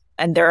 Yes.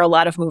 And there are a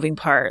lot of moving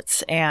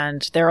parts,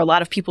 and there are a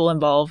lot of people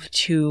involved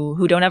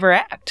who don't ever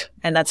act.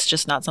 And that's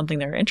just not something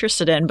they're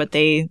interested in, but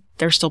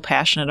they're still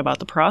passionate about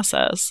the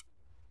process.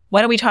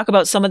 Why don't we talk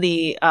about some of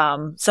the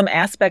some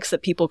aspects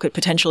that people could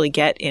potentially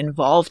get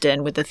involved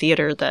in with the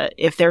theater that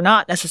if they're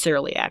not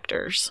necessarily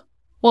actors?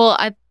 Well,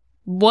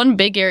 one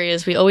big area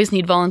is we always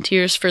need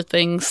volunteers for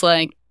things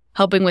like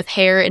helping with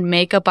hair and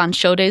makeup on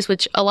show days,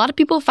 which a lot of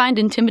people find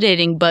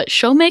intimidating, but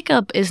show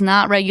makeup is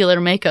not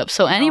regular makeup,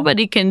 so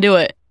anybody can do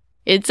it.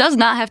 It does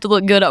not have to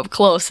look good up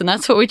close, and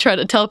that's what we try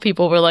to tell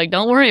people. We're like,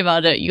 don't worry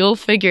about it. You'll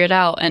figure it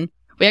out. And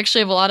we actually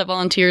have a lot of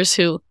volunteers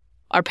who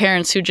are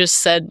parents who just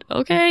said,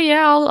 okay,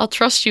 yeah, I'll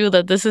trust you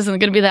that this isn't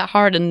going to be that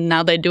hard, and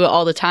now they do it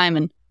all the time,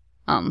 and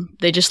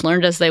they just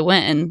learned as they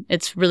went, and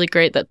it's really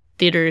great that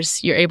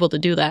theaters, you're able to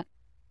do that.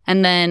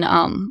 And then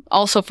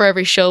also for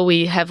every show,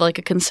 we have like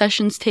a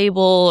concessions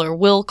table or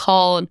will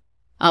call, and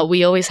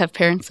we always have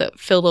parents that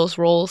fill those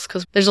roles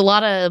because there's a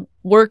lot of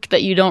work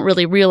that you don't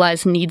really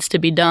realize needs to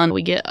be done.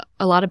 We get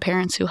a lot of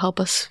parents who help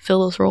us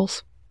fill those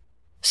roles.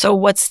 So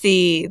what's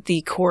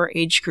the core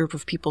age group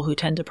of people who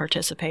tend to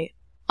participate?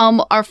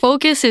 Our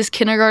focus is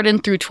kindergarten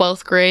through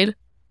 12th grade,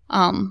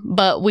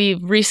 but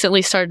we've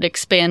recently started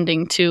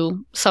expanding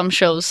to some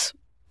shows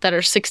that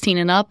are 16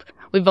 and up.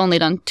 We've only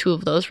done 2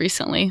 of those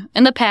recently.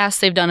 In the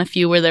past, they've done a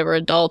few where they were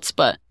adults,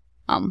 but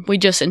we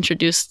just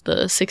introduced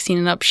the 16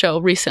 and up show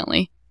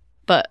recently.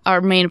 But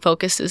our main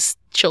focus is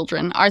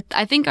children.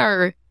 I think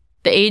the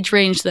age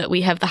range that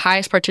we have the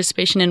highest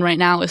participation in right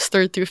now is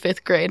 3rd through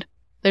 5th grade.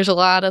 There's a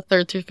lot of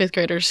 3rd through 5th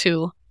graders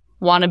who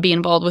want to be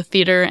involved with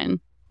theater, and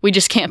we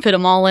just can't fit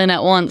them all in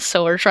at once,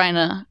 so we're trying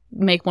to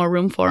make more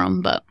room for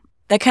them. But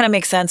that kind of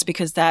makes sense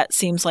because that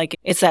seems like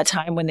it's that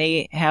time when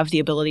they have the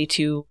ability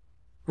to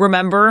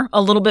remember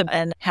a little bit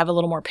and have a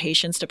little more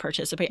patience to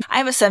participate. I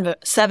have a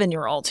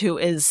 7-year-old who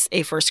is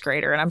a 1st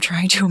grader, and I'm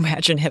trying to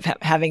imagine him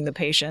having the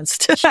patience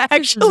to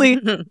actually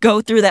go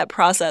through that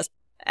process.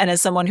 And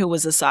as someone who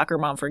was a soccer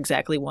mom for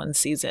exactly one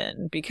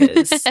season,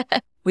 because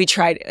we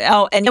tried,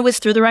 and it was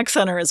through the rec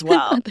center as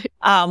well,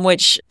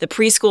 which the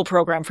preschool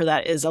program for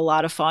that is a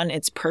lot of fun.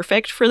 It's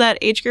perfect for that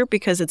age group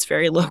because it's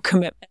very low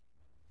commitment.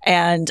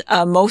 And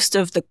most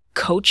of the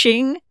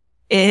coaching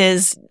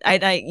is,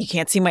 you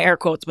can't see my air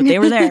quotes, but they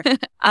were there.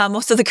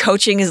 Most of the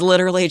coaching is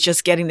literally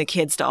just getting the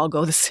kids to all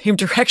go the same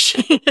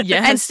direction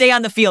and stay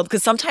on the field,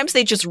 because sometimes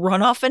they just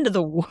run off into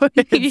the woods,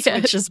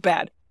 which is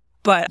bad.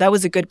 But that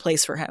was a good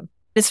place for him.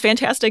 It's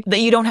fantastic that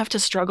you don't have to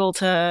struggle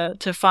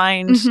to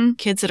find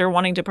kids that are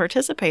wanting to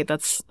participate.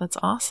 That's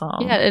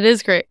awesome. Yeah, it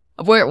is great.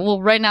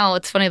 Well, right now,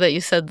 it's funny that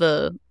you said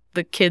the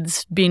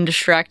kids being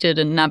distracted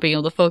and not being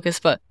able to focus,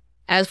 but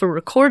as we're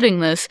recording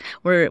this,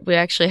 we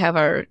actually have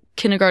our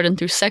kindergarten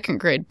through second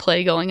grade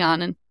play going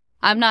on, and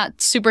I'm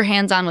not super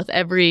hands-on with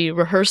every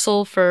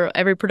rehearsal for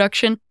every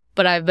production,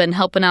 but I've been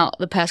helping out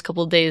the past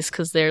couple of days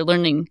because they're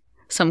learning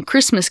some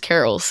Christmas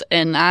carols,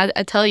 and I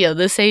tell you,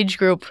 this age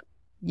group,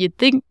 you'd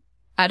think,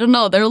 I don't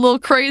know, they're a little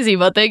crazy,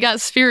 but they got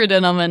spirit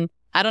in them, and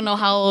I don't know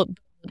how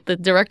the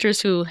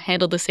directors who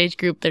handle this age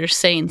group, they're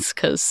saints,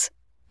 because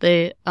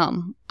they,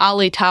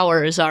 Ollie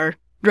Tower is our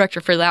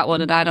director for that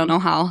one, and I don't know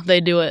how they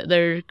do it.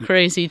 They're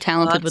crazy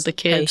talented with the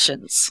kids.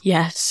 Patience.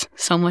 Yes,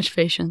 so much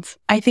patience.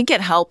 I think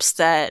it helps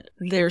that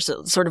there's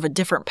sort of a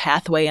different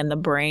pathway in the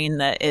brain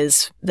that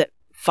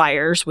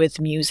fires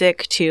with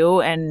music too,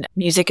 and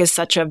music is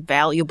such a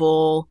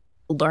valuable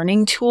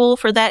learning tool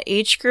for that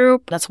age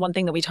group. That's one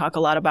thing that we talk a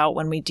lot about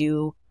when we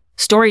do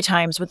story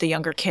times with the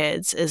younger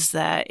kids, is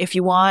that if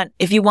you want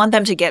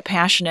them to get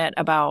passionate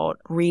about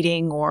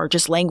reading or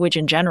just language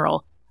in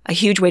general, a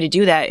huge way to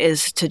do that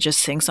is to just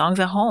sing songs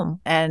at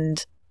home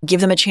and give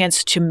them a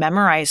chance to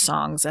memorize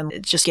songs and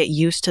just get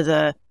used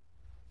to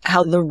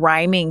how the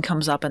rhyming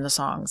comes up in the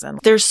songs. And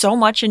there's so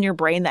much in your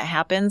brain that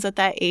happens at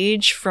that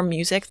age from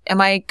music.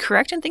 Am I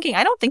correct in thinking,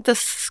 I don't think the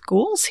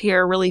schools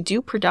here really do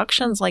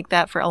productions like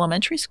that for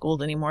elementary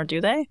schools anymore,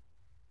 do they?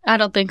 I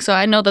don't think so.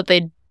 I know that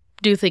they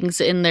do things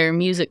in their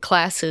music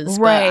classes,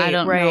 but I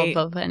don't know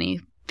of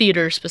any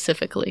theater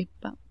specifically.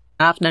 But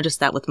I've noticed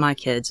that with my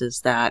kids,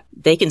 is that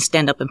they can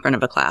stand up in front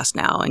of a class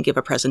now and give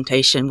a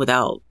presentation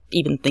without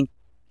even thinking.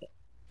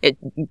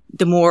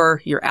 The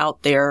more you're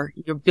out there,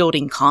 you're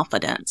building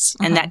confidence,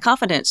 and that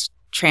confidence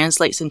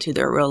translates into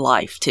their real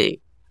life too.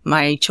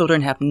 My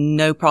children have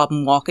no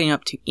problem walking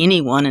up to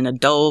anyone, an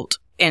adult,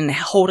 and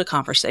hold a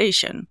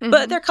conversation,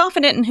 but they're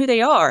confident in who they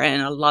are,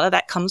 and a lot of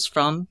that comes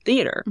from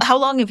theater. How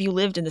long have you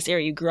lived in this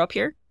area? You grew up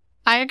here?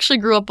 I actually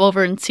grew up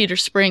over in Cedar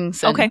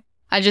Springs. Okay.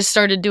 I just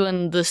started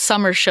doing the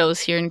summer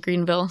shows here in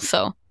Greenville,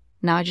 so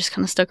now I just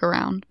kind of stuck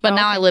around. But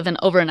now I live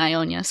over in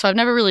Ionia, so I've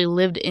never really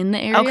lived in the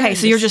area. Okay,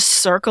 so you're just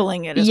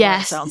circling it, is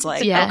what it sounds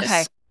like.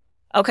 Yes.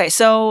 Okay,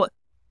 so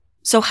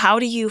how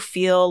do you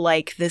feel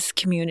like this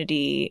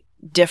community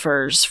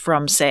differs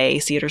from, say,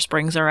 Cedar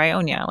Springs or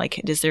Ionia?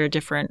 Like, is there a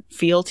different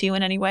feel to you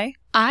in any way?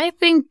 I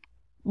think,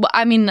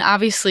 I mean,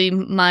 obviously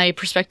my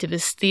perspective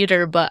is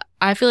theater, but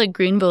I feel like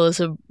Greenville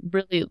is a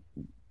really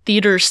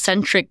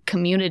theater-centric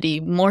community,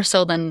 more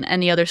so than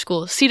any other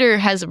school. Cedar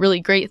has a really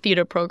great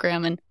theater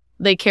program, and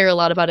they care a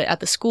lot about it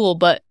at the school,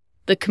 but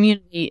the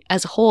community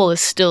as a whole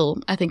is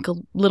still, I think, a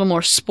little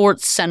more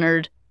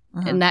sports-centered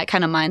in that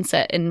kind of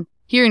mindset. And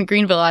here in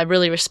Greenville, I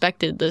really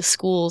respected the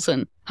schools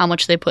and how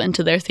much they put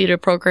into their theater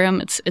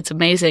program. It's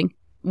amazing.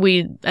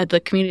 We, at the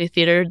community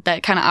theater,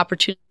 that kind of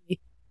opportunity,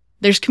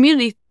 there's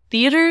community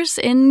theaters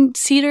in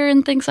Cedar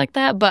and things like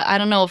that, but I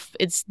don't know if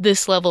it's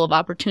this level of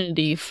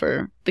opportunity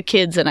for the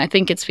kids, and I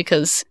think it's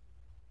because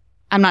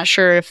I'm not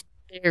sure if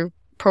their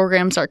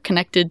programs are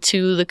connected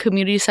to the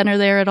community center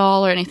there at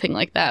all or anything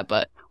like that,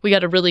 but we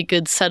got a really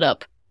good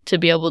setup to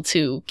be able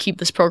to keep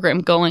this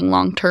program going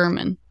long term,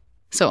 and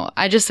so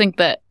I just think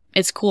that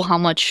it's cool how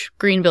much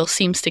Greenville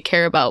seems to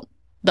care about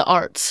the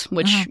arts,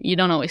 which you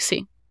don't always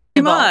see.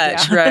 Too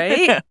much,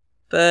 right?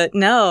 But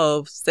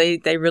no,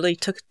 they really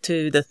took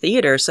to the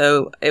theater,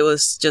 so it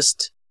was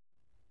just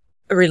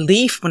a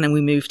relief when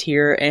we moved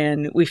here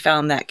and we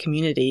found that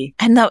community.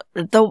 And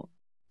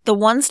the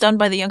ones done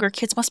by the younger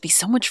kids must be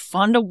so much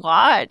fun to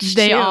watch.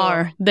 They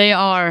are.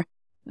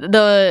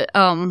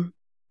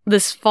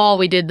 This fall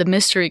we did the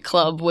Mystery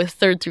Club with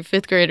 3rd through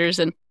 5th graders,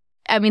 and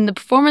I mean the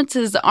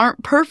performances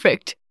aren't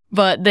perfect,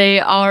 but they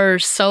are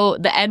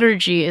the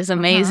energy is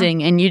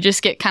amazing, and you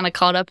just get kind of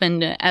caught up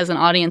in it as an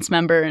audience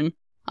member, and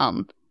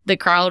the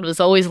crowd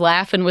was always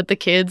laughing with the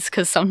kids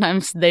because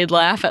sometimes they'd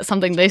laugh at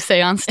something they say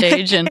on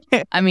stage. And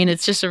I mean,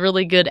 it's just a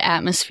really good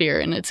atmosphere,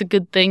 and it's a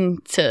good thing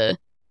to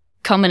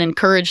come and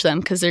encourage them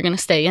because they're going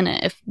to stay in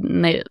it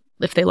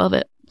if they love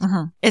it.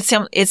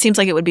 It seems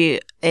like it would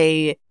be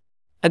a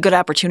good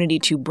opportunity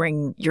to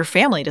bring your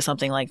family to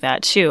something like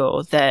that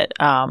too. That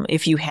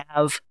if you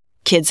have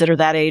kids that are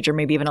that age or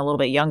maybe even a little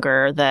bit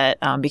younger, that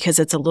because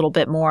it's a little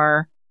bit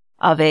more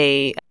of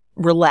a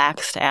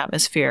relaxed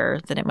atmosphere,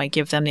 then it might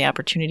give them the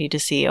opportunity to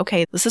see,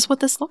 okay, this is what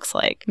this looks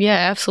like. Yeah,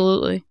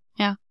 absolutely.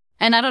 Yeah.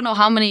 And I don't know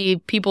how many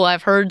people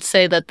I've heard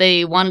say that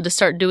they wanted to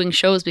start doing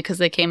shows because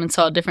they came and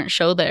saw a different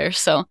show there.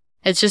 So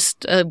it's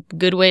just a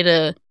good way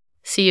to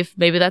see if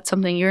maybe that's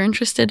something you're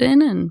interested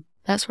in and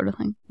that sort of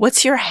thing.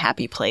 What's your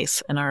happy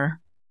place in our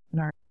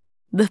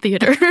The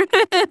theater.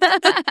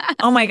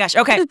 Oh my gosh.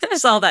 Okay.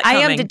 Saw that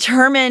coming. I am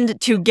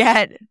determined to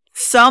get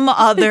some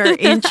other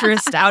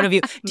interest out of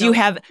you. Do you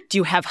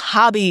have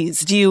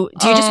hobbies? Do you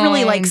just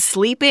really like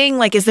sleeping?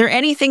 Like, is there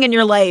anything in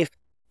your life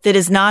that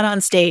is not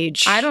on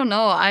stage? I don't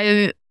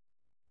know.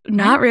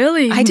 Not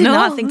really. I did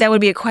not think that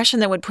would be a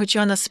question that would put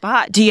you on the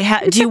spot. Do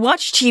you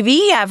watch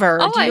TV ever?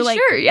 Oh,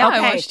 sure. Yeah, okay.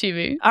 I watch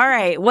TV. All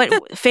right.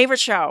 What favorite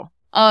show?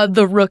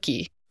 The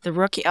Rookie. The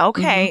Rookie.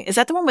 Okay. Is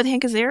that the one with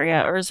Hank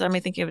Azaria, or am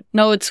I thinking of it?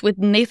 No, it's with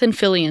Nathan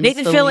Fillion.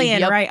 Nathan Fillion,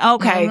 yep. right?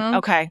 Okay.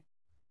 Okay.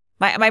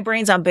 My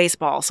brain's on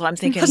baseball, so I'm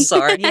thinking.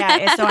 Sorry.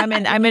 Yeah. So I'm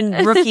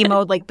in rookie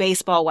mode, like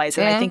baseball wise,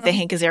 and I think the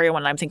Hank Azaria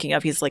one I'm thinking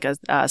of, he's like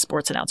a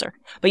sports announcer.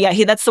 But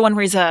yeah, that's the one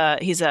where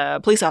he's a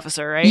police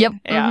officer, right? Yep.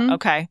 Yeah.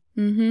 Okay.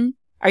 Mm-hmm.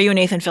 Are you a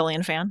Nathan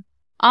Fillion fan?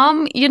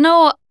 I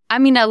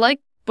mean, I like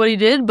what he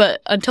did,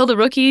 but until The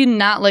Rookie,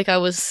 not like I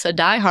was a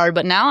diehard.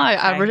 But now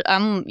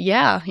I'm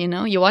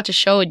you watch a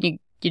show and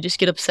you just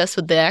get obsessed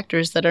with the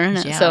actors that are in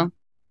it. Yeah. So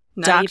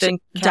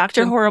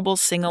Dr.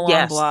 Horrible's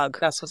sing-along blog.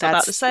 That's what I was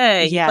about to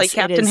say. Yes, play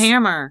Captain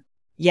Hammer.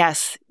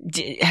 Yes.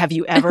 Have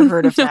you ever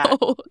heard of that?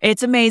 No.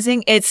 It's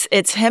amazing.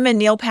 It's him and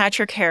Neil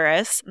Patrick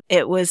Harris.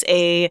 It was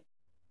a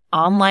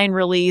online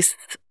release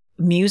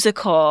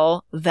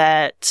musical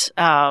that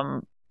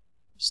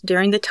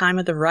during the time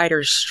of the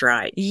writer's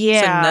strike.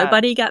 Yeah. So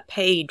nobody got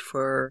paid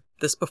for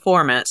this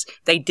performance.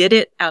 They did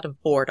it out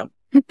of boredom.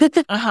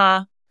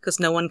 Uh-huh. Because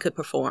no one could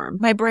perform.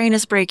 My brain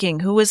is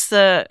breaking. Who was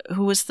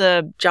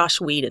the Josh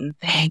Whedon.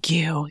 Thank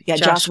you. Yeah,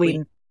 Josh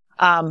Whedon.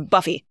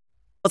 Buffy.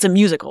 It's a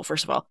musical,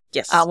 first of all.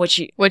 Yes.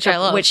 Which I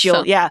love.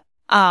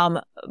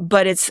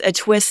 But it's a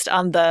twist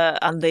on the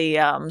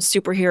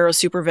superhero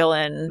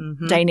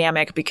supervillain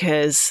dynamic,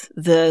 because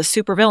the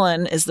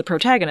supervillain is the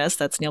protagonist,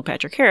 that's Neil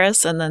Patrick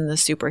Harris, and then the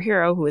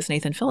superhero, who is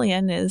Nathan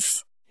Fillion,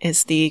 is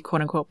the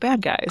quote unquote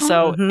bad guy.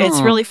 So it's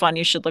really fun.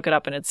 You should look it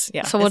up, and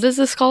So what is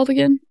this called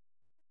again?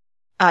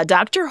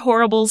 Dr.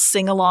 Horrible's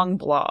sing-along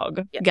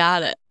blog. Yep.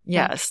 Got it.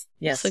 Yes.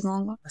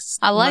 Sing-along blog.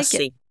 I like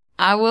it.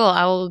 I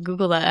will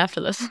Google that after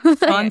this.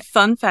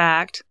 Fun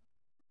fact.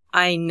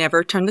 I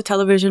never turned the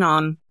television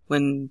on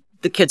when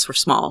the kids were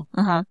small.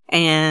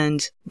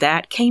 And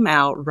that came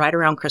out right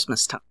around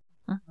Christmas time.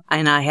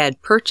 And I had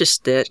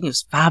purchased it. It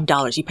was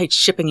 $5. You paid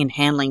shipping and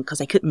handling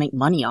because I couldn't make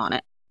money on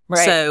it.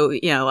 Right. So,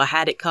 I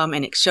had it come,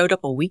 and it showed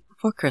up a week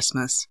before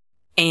Christmas.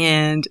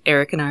 And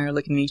Eric and I are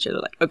looking at each other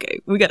like, okay,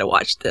 we got to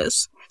watch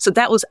this. So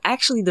that was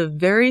actually the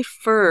very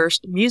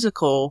first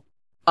musical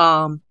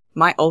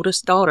my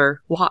oldest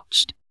daughter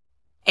watched.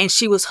 And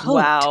she was hooked.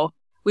 Wow.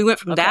 We went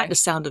from that to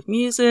Sound of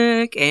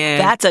Music. And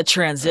that's a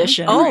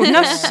transition. Oh,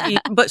 no.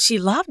 But she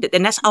loved it.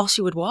 And that's all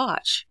she would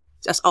watch.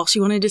 That's all she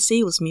wanted to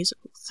see was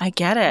musicals. I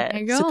get it.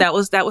 There you go. So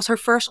that was her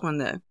first one,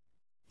 though.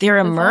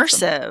 They're That's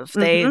immersive.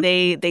 awesome.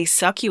 They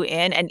suck you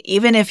in. And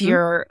even if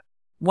you're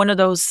one of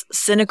those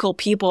cynical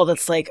people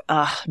that's like,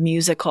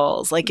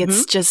 musicals, like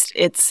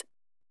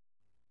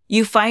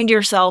you find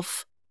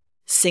yourself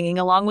singing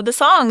along with the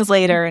songs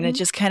later, and it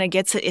just kind of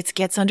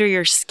gets under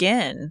your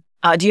skin.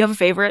 Do you have a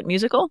favorite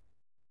musical?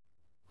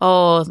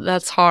 Oh,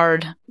 that's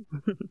hard.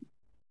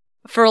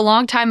 For a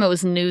long time, it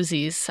was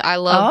Newsies. I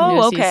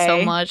love Newsies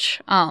so much.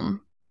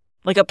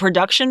 Like a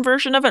production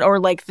version of it, or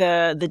like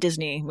the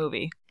Disney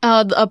movie?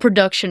 A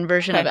production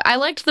version of it. I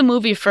liked the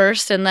movie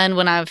first, and then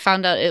when I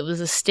found out it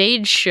was a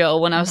stage show,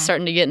 when I was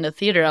starting to get into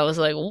theater, I was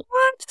like, what?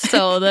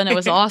 So then it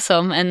was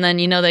awesome. And then,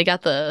 they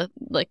got the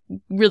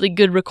really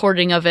good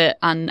recording of it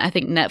on, I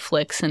think,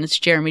 Netflix, and it's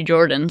Jeremy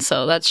Jordan.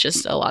 So that's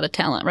just a lot of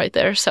talent right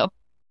there. So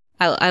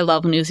I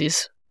love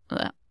Newsies.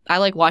 I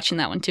like watching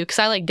that one too, because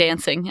I like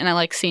dancing and I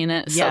like seeing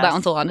it. So that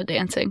one's a lot of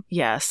dancing.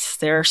 Yes,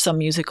 there are some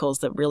musicals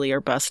that really are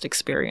best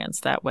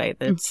experienced that way.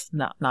 That's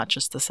not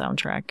just the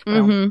soundtrack.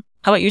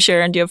 How about you,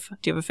 Sharon? Do you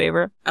have a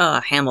favorite?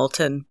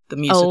 Hamilton, the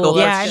musical. Oh,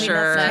 yeah,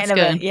 sure. That's kind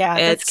of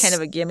that's kind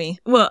of a gimme.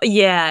 Well,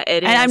 yeah,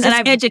 it is. And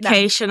it's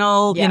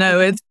educational.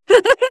 It's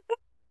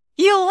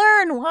you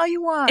learn while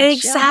you watch.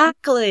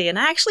 Exactly. And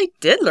I actually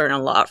did learn a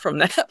lot from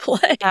that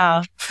play.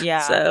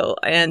 Yeah. So,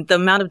 and the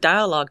amount of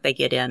dialogue they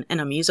get in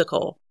a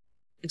musical.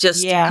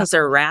 Just because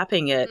they're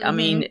rapping it. I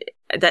mean,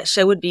 that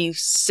show would be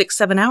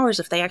 6-7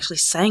 hours if they actually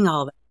sang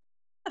all of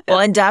it. Well,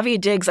 and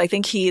Daveed Diggs, I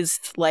think he's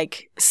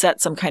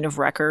set some kind of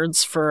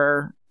records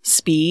for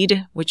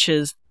speed, which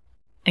is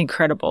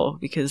incredible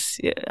because,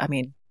 I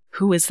mean,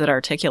 who is that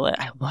articulate?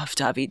 I love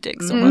Daveed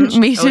Diggs so much.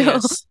 Me too. Oh,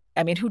 yes.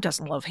 I mean, who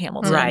doesn't love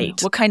Hamilton? Right.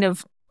 What kind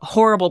of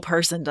horrible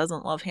person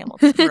doesn't love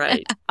Hamilton?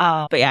 Right.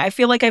 But yeah, I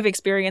feel like I've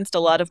experienced a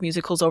lot of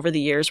musicals over the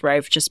years where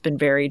I've just been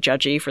very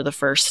judgy for the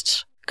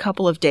first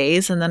couple of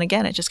days, and then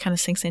again it just kind of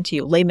sinks into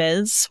you. Les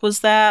Mis was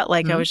that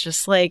I was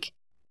just like,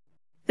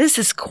 this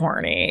is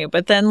corny,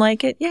 but then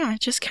it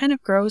just kind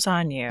of grows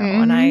on you.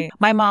 And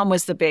my mom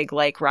was the big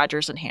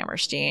Rodgers and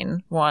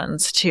Hammerstein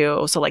ones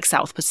too, so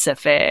South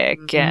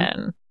Pacific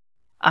and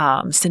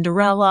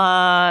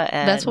Cinderella.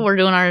 And That's what we're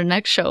doing our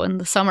next show in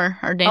the summer.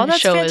 Our Danish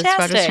show fantastic. is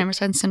Rogers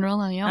Hammerstein and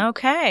Cinderella. Yeah.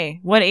 Okay.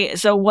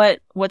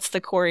 What's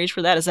the core age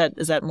for that? Is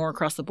that more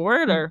across the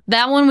board, or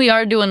that one? We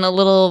are doing a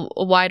little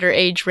wider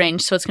age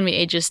range, so it's going to be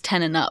ages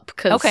 10 and up.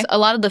 Because a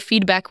lot of the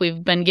feedback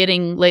we've been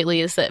getting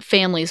lately is that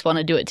families want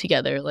to do it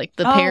together. Like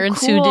the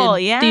parents who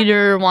did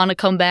theater want to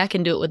come back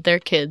and do it with their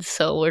kids.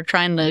 So we're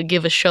trying to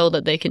give a show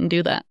that they can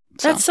do that.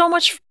 That's so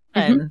much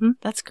fun. Mm-hmm.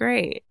 That's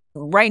great.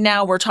 Right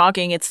now we're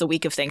talking, it's the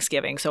week of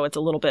Thanksgiving, so it's a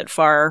little bit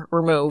far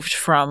removed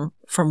from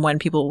when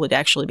people would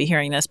actually be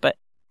hearing this. But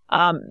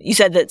you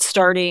said that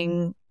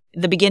starting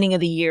the beginning of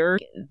the year,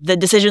 the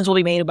decisions will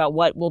be made about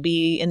what will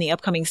be in the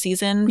upcoming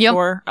season. Yep.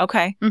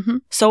 Okay. Mm-hmm.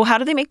 So how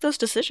do they make those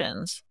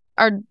decisions?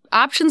 Our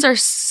options are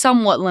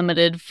somewhat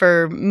limited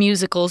for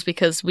musicals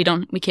because we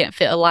can't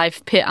fit a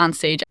live pit on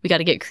stage. We got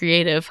to get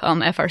creative.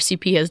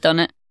 FRCP has done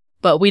it.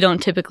 But we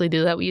don't typically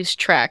do that. We use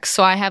tracks.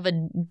 So I have a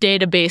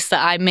database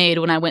that I made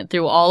when I went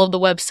through all of the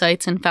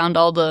websites and found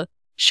all the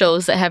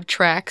shows that have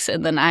tracks.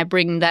 And then I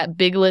bring that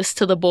big list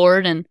to the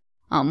board and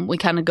we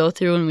kind of go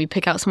through and we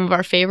pick out some of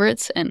our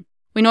favorites. And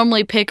we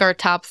normally pick our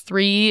top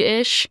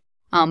 3-ish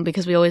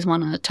because we always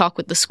want to talk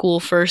with the school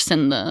first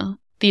and the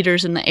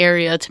theaters in the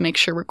area to make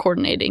sure we're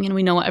coordinating and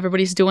we know what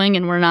everybody's doing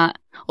and we're not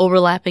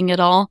overlapping at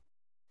all.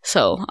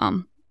 So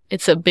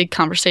it's a big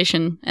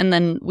conversation. And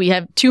then we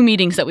have 2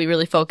 meetings that we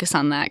really focus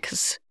on that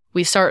because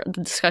we start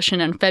the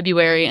discussion in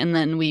February and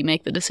then we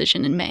make the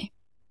decision in May.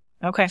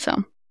 Okay.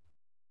 So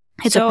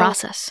it's a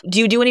process. Do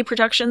you do any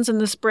productions in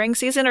the spring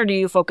season or do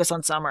you focus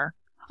on summer?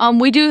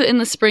 We do in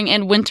the spring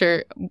and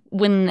winter.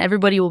 When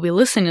everybody will be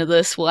listening to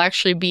this, we'll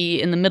actually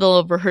be in the middle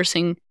of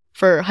rehearsing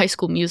for High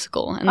School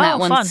Musical. And that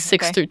one's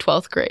 6th through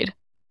 12th grade.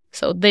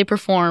 So they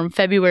perform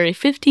February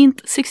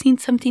 15th, 16th,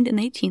 17th, and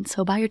 18th.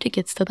 So buy your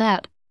tickets to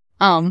that.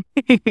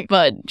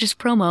 But just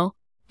promo.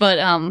 But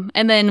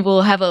and then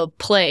we'll have a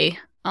play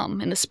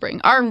in the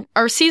spring.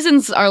 Our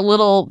seasons are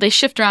they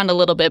shift around a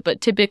little bit, but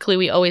typically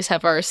we always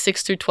have our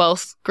 6th through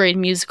 12th grade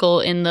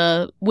musical in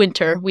the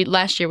winter.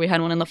 Last year we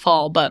had one in the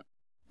fall, but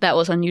that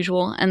was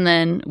unusual. And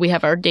then we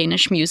have our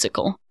Danish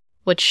musical,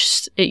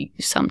 which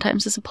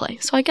sometimes is a play.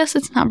 So I guess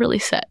it's not really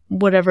set.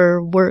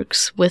 Whatever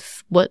works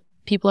with what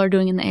people are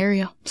doing in the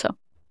area. So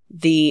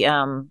the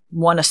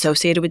one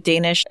associated with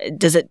Danish,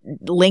 does it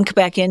link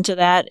back into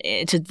that,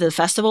 to the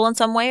festival in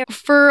some way?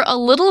 For a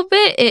little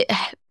bit,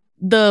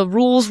 the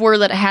rules were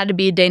that it had to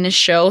be a Danish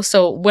show.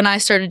 So when I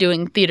started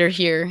doing theater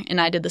here and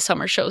I did the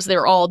summer shows, they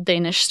were all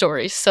Danish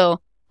stories. So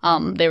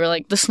they were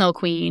like The Snow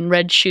Queen,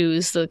 Red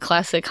Shoes, the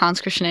classic Hans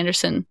Christian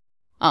Andersen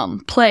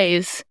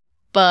plays.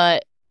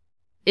 But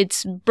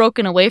it's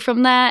broken away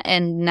from that,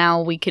 and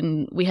now we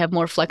have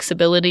more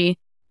flexibility.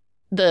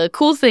 The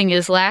cool thing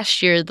is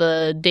last year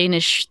the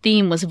Danish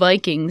theme was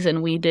Vikings,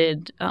 and we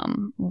did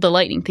The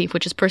Lightning Thief,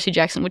 which is Percy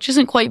Jackson, which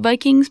isn't quite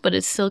Vikings, but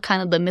it's still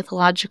kind of the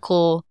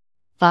mythological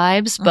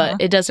vibes,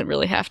 but it doesn't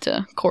really have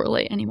to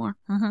correlate anymore.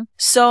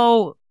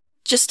 So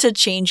just to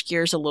change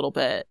gears a little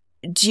bit,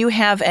 do you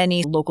have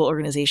any local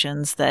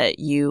organizations that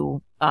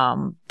you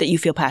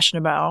feel passionate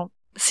about?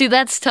 See,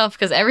 that's tough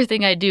because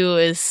everything I do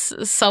is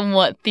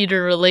somewhat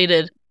theater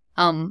related.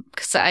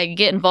 Because I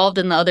get involved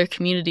in the other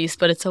communities,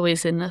 but it's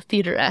always in a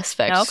theater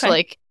aspect. Okay. So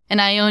like in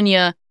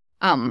Ionia,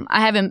 I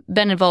haven't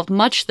been involved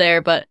much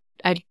there, but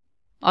I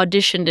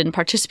auditioned and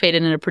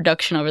participated in a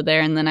production over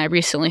there, and then I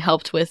recently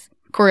helped with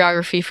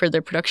choreography for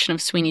their production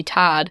of Sweeney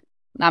Todd.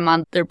 I'm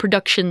on their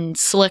production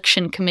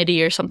selection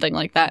committee or something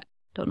like that.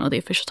 Don't know the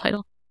official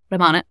title, but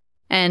I'm on it.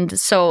 And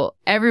so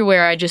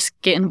everywhere I just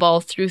get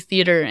involved through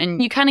theater, and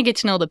you kind of get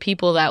to know the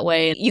people that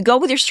way. You go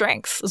with your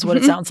strengths is what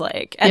it sounds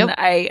like. And Yep.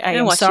 I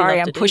am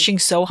sorry, I'm pushing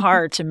so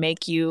hard to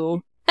make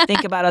you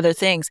think about other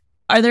things.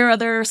 Are there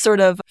other sort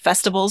of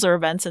festivals or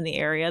events in the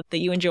area that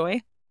you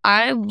enjoy?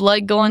 I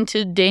like going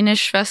to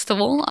Danish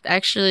Festival.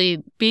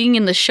 Actually, being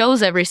in the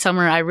shows every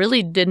summer, I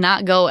really did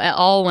not go at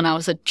all when I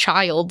was a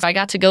child. I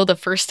got to go the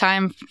first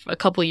time a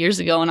couple years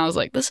ago, and I was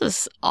like, this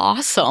is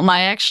awesome.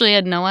 I actually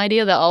had no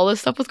idea that all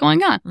this stuff was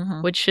going on,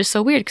 which is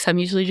so weird because I'm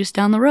usually just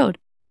down the road.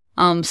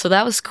 So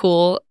that was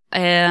cool.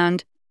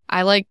 And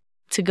I like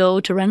to go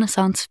to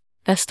Renaissance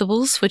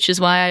festivals, which is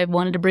why I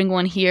wanted to bring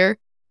one here.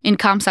 In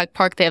Comstock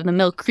Park, they have the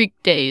Mill Creek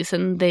Days,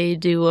 and they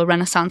do a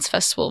Renaissance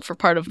festival for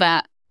part of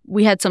that.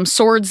 We had some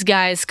swords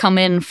guys come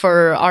in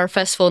for our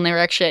festival, and they were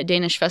actually at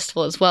Danish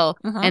Festival as well.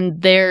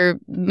 And their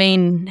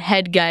main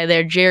head guy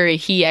there, Jerry,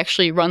 he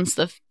actually runs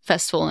the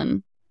festival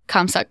in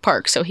Comstock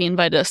Park, so he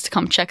invited us to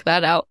come check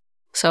that out.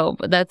 So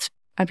that's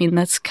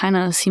kind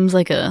of seems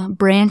like a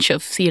branch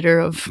of theater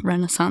of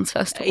Renaissance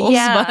festivals.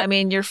 Yeah,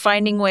 but you're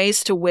finding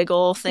ways to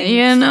wiggle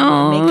things,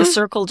 make the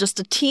circle just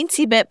a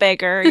teensy bit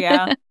bigger.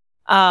 Yeah.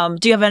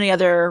 Do you have any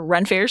other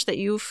Ren fairs that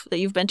you've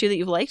been to that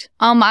you've liked?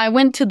 I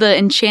went to the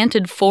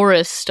Enchanted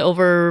Forest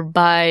over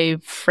by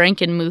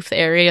Frankenmuth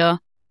area.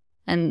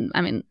 And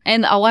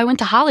I went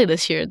to Holly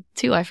this year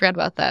too. I forgot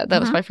about that.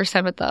 That was my first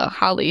time at the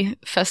Holly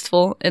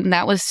Festival, and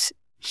that was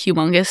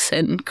humongous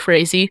and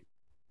crazy.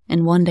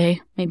 And one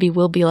day maybe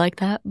we'll be like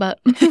that, but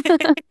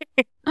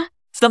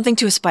Something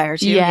to aspire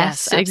to.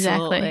 Yes,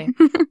 exactly.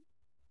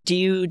 Do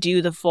you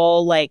do the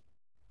full, like,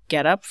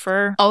 get up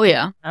for? Oh,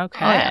 yeah.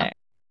 Okay. Oh, yeah.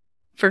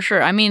 For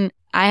sure. I mean,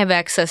 I have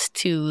access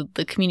to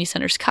the community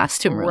center's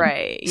costume room.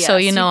 Right. Yes. So,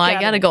 I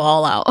got to go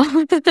all out.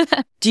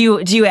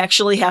 Do you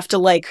actually have to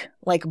like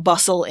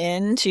bustle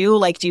in too?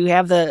 Like, do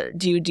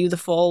you do the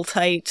full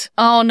tight?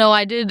 Oh, no,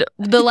 I did.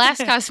 The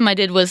last costume I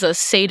did was a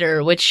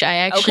satyr, which I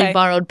actually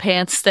borrowed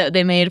pants that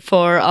they made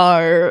for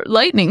our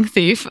lightning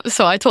thief.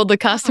 So I told the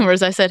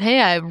customers, I said,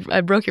 hey,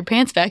 I broke your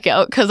pants back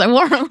out because I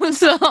wore them.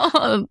 So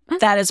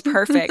that is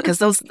perfect because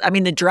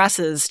the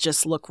dresses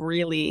just look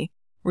really,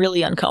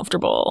 really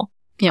uncomfortable.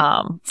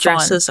 Yeah.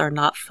 Dresses are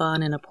not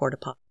fun in a porta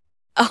potty.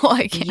 Oh,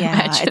 I can't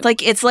imagine.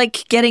 It's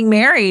like getting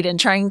married and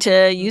trying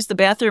to use the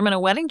bathroom in a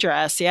wedding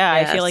dress. Yeah,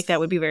 yes. I feel like that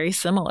would be very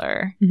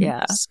similar. Mm-hmm.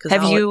 Yeah.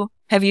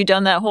 Have you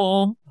done that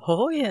whole?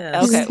 Oh,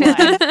 yes. Okay.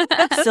 Well,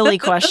 silly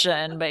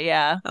question, but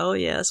yeah. Oh,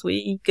 yes.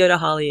 We go to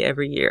Holly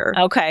every year.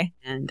 Okay.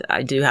 And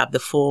I do have the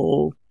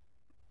full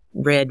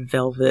red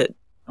velvet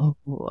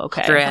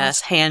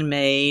dress,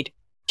 handmade.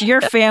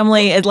 Your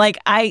family is like,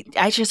 I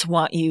just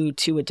want you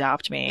to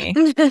adopt me.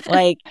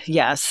 Like,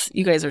 yes,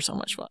 you guys are so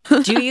much fun.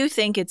 Do you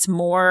think it's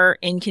more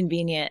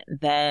inconvenient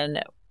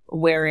than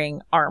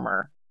wearing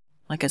armor,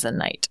 like as a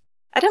knight?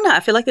 I don't know.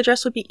 I feel like the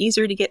dress would be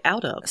easier to get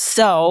out of.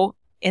 So,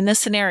 in this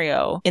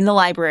scenario, in the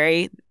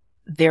library,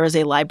 there is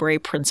a library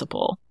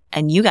principal,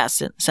 and you got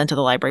sent to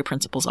the library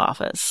principal's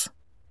office.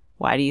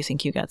 Why do you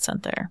think you got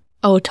sent there?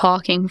 Oh,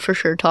 talking, for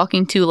sure.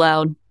 Talking too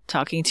loud.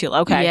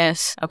 Okay.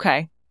 Yes.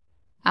 Okay.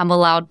 I'm a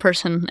loud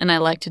person, and I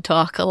like to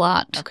talk a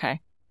lot.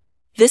 Okay.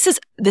 This is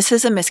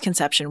a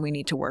misconception we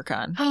need to work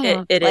on.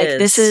 It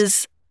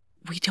is.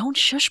 We don't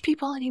shush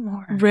people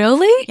anymore.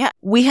 Really? Yeah.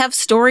 We have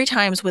story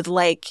times with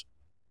like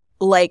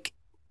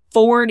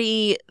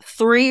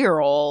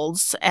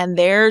 43-year-olds, and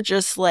they're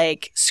just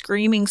like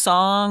screaming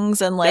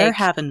songs and like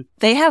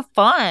they have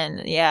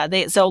fun. Yeah.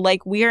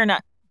 We are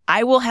not.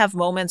 I will have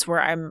moments where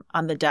I'm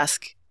on the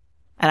desk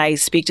and I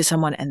speak to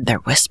someone and they're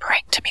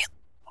whispering to me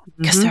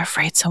because they're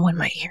afraid someone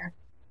might hear.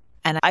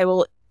 And I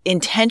will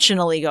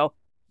intentionally go,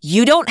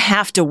 you don't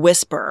have to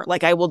whisper.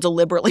 Like, I will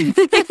deliberately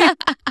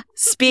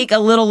speak a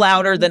little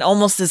louder than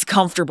almost as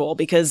comfortable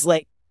because,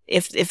 like,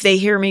 if they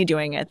hear me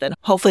doing it, then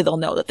hopefully they'll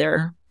know that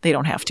they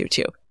don't have to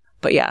too.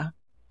 But yeah.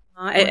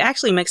 It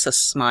actually makes us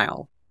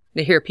smile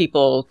to hear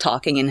people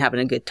talking and having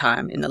a good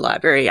time in the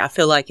library. I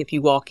feel like if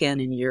you walk in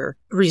and you're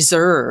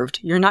reserved,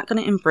 you're not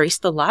going to embrace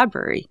the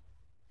library.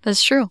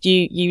 That's true.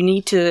 You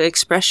need to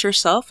express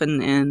yourself,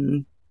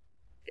 and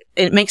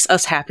it makes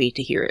us happy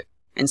to hear it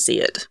and see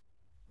it.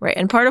 Right.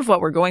 And part of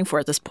what we're going for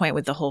at this point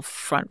with the whole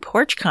front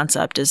porch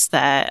concept is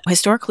that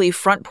historically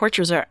front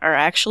porches are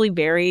actually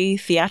very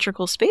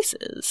theatrical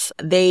spaces.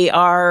 They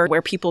are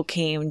where people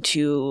came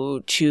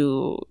to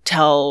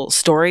tell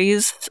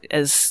stories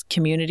as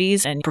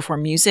communities and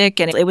perform music.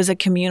 And it was a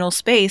communal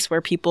space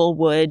where people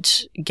would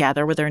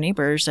gather with their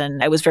neighbors.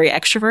 And it was very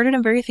extroverted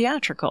and very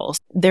theatrical.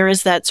 There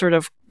is that sort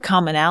of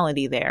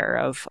commonality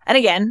there and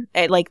again,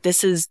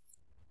 this is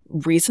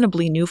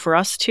reasonably new for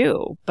us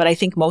too, but I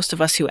think most of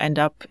us who end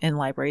up in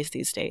libraries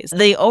these days,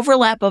 the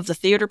overlap of the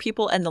theater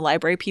people and the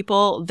library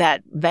people,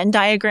 that Venn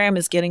diagram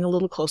is getting a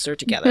little closer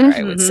together,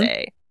 I would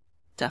say.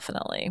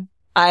 Definitely.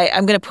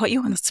 I'm going to put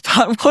you on the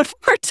spot one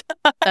more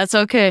time. That's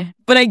okay.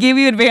 But I gave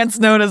you advance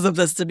notice of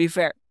this, to be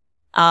fair.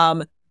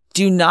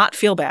 Do not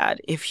feel bad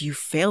if you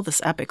fail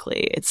this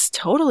epically. It's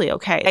totally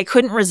okay. I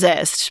couldn't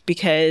resist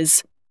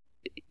because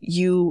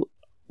you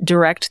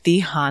direct the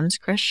Hans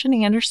Christian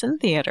Andersen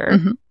Theater.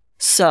 Mm-hmm.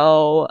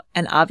 So,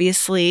 and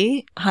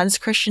obviously, Hans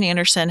Christian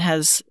Andersen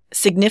has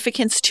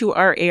significance to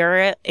our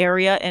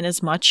area in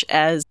as much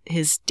as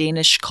his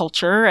Danish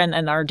culture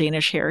and our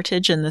Danish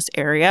heritage in this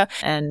area.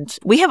 And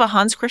we have a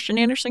Hans Christian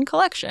Andersen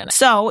collection.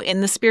 So,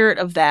 in the spirit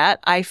of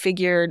that, I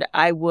figured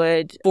I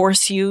would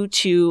force you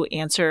to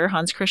answer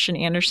Hans Christian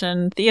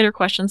Andersen theater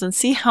questions and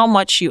see how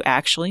much you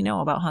actually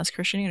know about Hans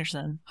Christian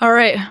Andersen. All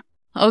right.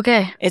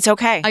 Okay. It's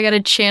okay. I got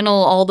to channel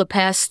all the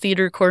past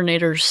theater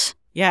coordinators.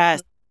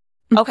 Yes.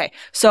 Okay,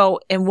 so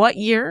in what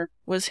year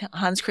was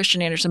Hans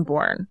Christian Andersen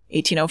born?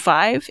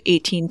 1805,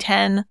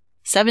 1810,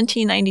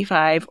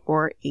 1795,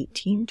 or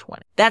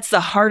 1820? That's the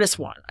hardest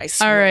one, I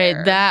swear. All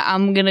right,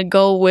 I'm going to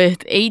go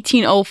with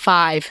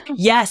 1805.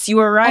 Yes, you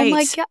were right. Oh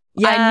my God.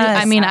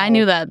 Yes. I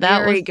knew that. That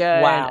Very was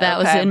good. Wow. That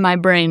was in my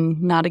brain,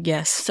 not a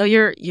guess. So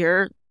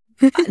you're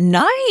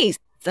nice.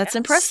 That's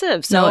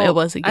impressive. So no, it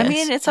was a guess. I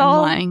mean, it's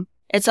lying.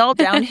 It's all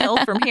downhill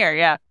from here,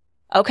 yeah.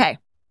 Okay.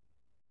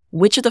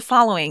 Which of the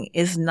following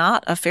is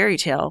not a fairy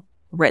tale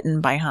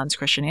written by Hans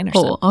Christian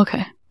Andersen? Oh,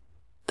 okay.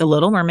 The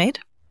Little Mermaid,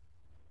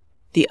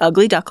 The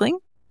Ugly Duckling,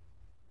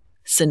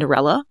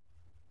 Cinderella,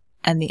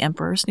 and The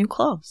Emperor's New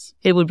Clothes.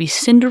 It would be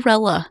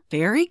Cinderella.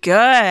 Very good.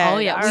 Oh,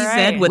 yeah. We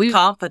said with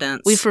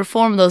confidence. We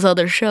performed those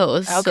other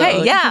shows. Okay,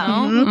 so, yeah.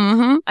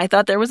 Mm-hmm. I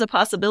thought there was a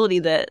possibility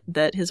that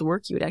his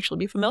work you would actually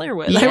be familiar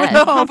with. Yeah.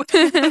 I would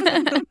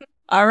hope.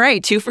 All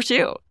right, 2 for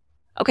 2.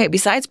 Okay,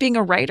 besides being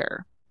a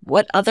writer,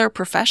 what other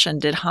profession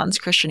did Hans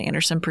Christian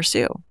Andersen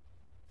pursue?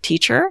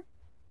 Teacher,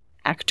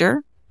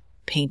 actor,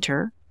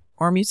 painter,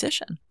 or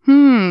musician?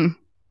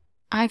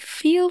 I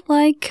feel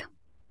like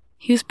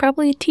he was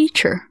probably a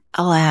teacher.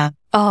 Alas.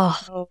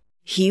 Oh.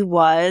 He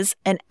was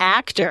an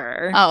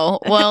actor. Oh,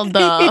 well,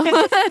 duh.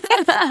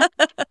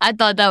 I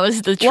thought that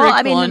was the trick one. Well,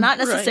 I mean, not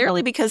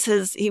necessarily because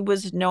he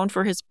was known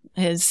for his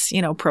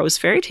prose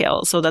fairy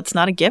tales, so that's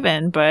not a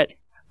given, but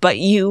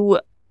you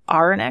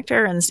are an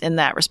actor, and in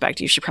that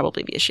respect, you should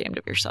probably be ashamed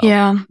of yourself.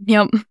 Yeah,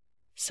 yep.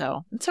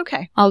 So, it's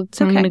okay. I'm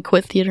going to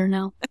quit theater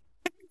now.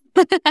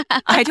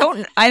 I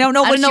don't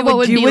know what you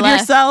would do with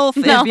yourself.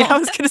 No. I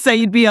was going to say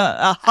you'd be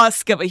a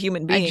husk of a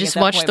human being. I just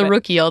watch The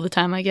Rookie all the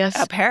time, I guess.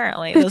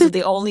 Apparently. Those are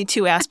the only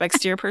two aspects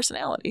to your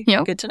personality.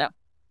 Yep. Good to know.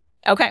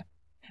 Okay.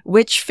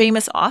 Which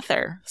famous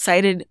author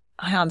cited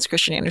Hans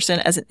Christian Andersen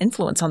as an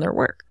influence on their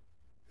work?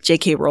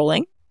 J.K.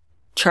 Rowling,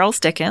 Charles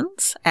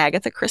Dickens,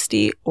 Agatha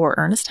Christie, or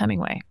Ernest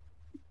Hemingway?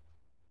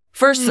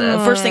 First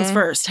things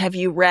first. Have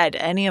you read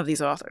any of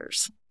these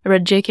authors? I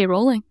read J.K.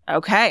 Rowling.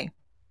 Okay.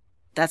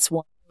 That's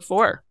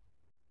 1-4.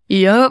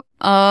 Yep.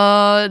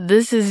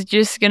 This is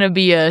just going to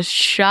be a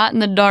shot in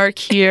the dark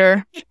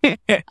here.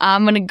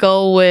 I'm going to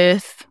go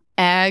with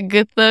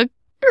Agatha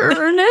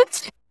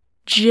Ernest.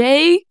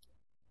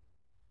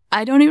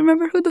 I don't even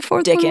remember who the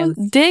fourth one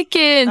was.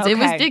 Dickens. Okay. It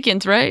was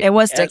Dickens, right? It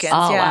was Dickens,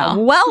 Oh, yeah. wow.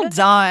 Well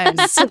done.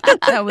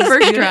 That was First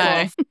beautiful.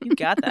 try. You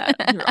got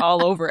that. You're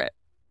all over it.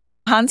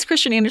 Hans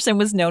Christian Andersen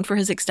was known for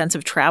his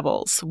extensive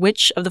travels.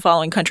 Which of the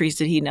following countries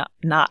did he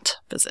not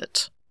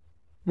visit?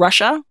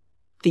 Russia,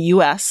 the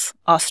U.S.,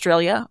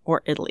 Australia,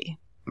 or Italy?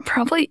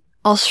 Probably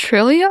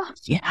Australia?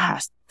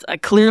 Yes.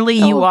 Clearly,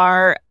 you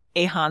are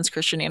a Hans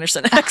Christian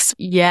Andersen expert.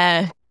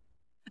 Yeah.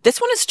 This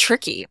one is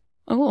tricky.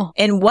 Oh.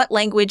 In what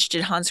language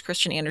did Hans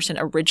Christian Andersen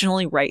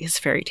originally write his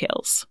fairy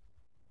tales?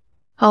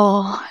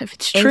 Oh, if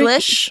it's tricky.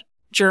 English,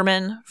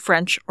 German,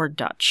 French, or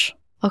Dutch?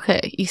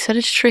 Okay, you said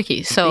it's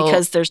tricky, so...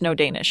 Because there's no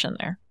Danish in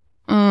there.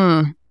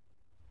 I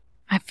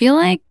feel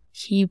like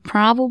he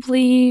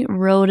probably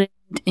wrote it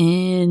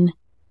in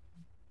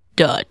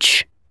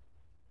Dutch.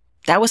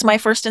 That was my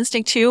first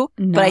instinct too,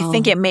 No. but I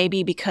think it may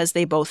be because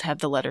they both have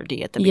the letter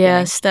D at the beginning.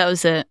 Yes, that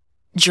was it.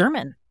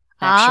 German,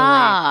 actually.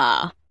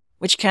 Ah.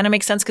 Which kind of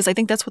makes sense because I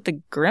think that's what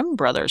the Grimm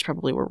brothers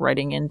probably were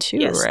writing in too,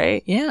 Yes.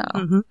 right? Yeah.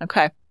 Mm-hmm.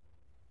 Okay.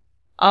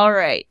 All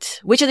right.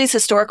 Which of these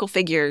historical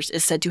figures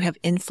is said to have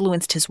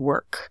influenced his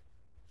work?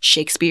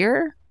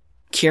 Shakespeare?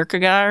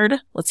 Kierkegaard?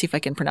 Let's see if I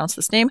can pronounce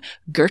this name.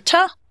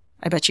 Goethe?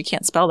 I bet you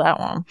can't spell that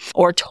one.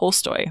 Or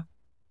Tolstoy.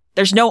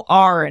 There's no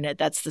R in it.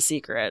 That's the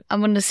secret. I'm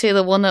going to say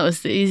the one that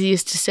was the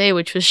easiest to say,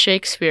 which was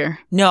Shakespeare.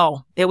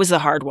 No, it was a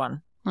hard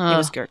one. It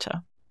was Goethe.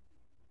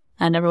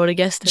 I never would have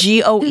guessed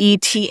it.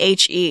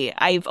 Goethe.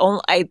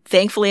 I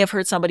thankfully have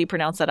heard somebody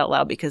pronounce that out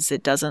loud because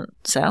it doesn't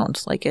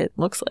sound like it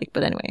looks like.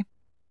 But anyway,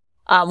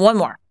 one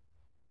more.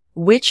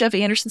 Which of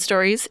Andersen's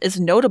stories is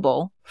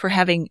notable for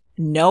having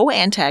no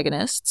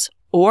antagonists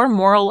or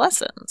moral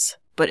lessons,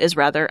 but is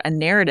rather a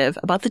narrative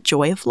about the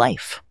joy of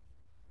life?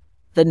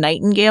 The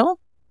Nightingale,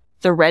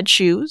 the Red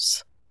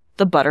Shoes,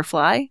 the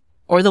Butterfly,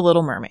 or the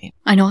Little Mermaid?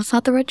 I know it's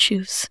not the Red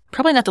Shoes.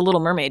 Probably not the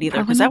Little Mermaid either,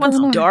 Probably because that not the one's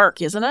Little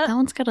dark, isn't it? That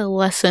one's got a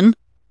lesson.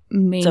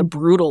 It's a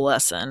brutal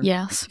lesson.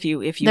 Yes. If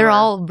you They're are-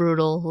 all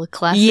brutal. The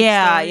classic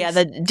Yeah, stories. yeah.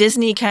 The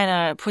Disney kind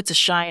of puts a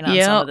shine on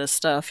some of this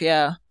stuff.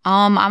 Yeah.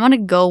 I'm gonna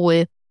go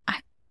with. I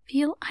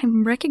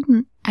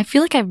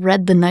feel like I've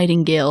read The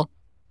Nightingale,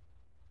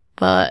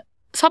 but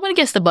so I'm gonna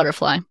guess the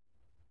Butterfly.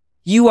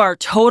 You are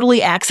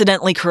totally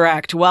accidentally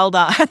correct. Well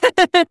done.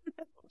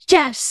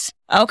 Yes.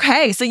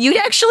 Okay, so you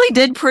actually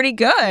did pretty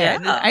good.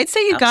 Yeah, I'd say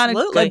you got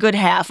absolutely. a good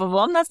half of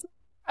them. That's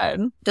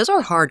good. Those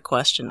are hard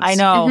questions. I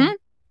know.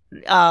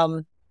 Mm-hmm.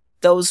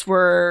 Those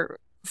were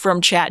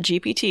from Chat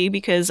GPT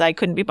because I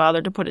couldn't be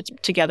bothered to put it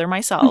together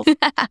myself.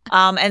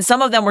 And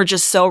some of them were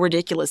just so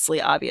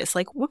ridiculously obvious.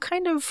 Like, what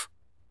kind of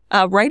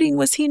writing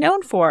was he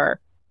known for?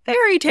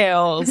 Fairy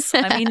tales.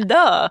 I mean,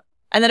 duh.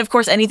 And then, of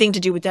course, anything to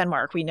do with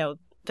Denmark. We know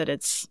that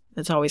it's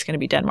always going to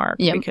be Denmark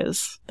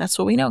because that's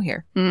what we know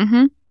here.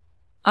 Mm-hmm.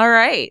 All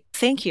right.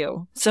 Thank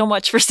you so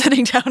much for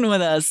sitting down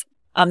with us.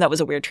 That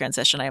was a weird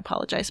transition. I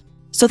apologize.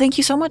 So thank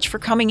you so much for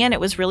coming in. It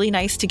was really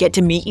nice to get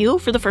to meet you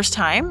for the first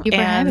time. Thank you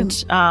for having me.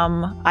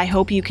 I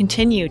hope you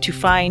continue to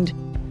find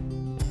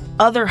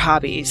other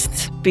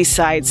hobbies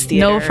besides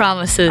theater. No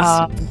promises.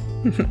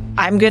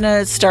 I'm going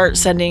to start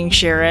sending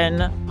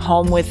Sharon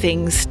home with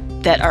things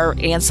that are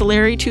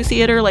ancillary to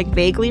theater, like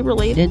vaguely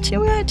related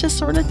to it, to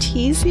sort of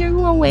tease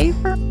you away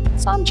from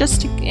some,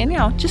 just to,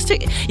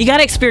 you got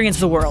to experience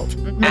the world.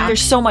 Mm-hmm. Like,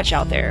 there's so much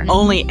out there.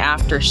 Only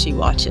after she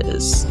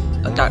watches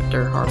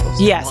Dr. Harville's.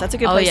 Yes, that's a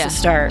good place to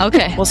start.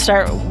 Okay.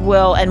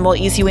 We'll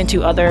ease you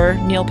into other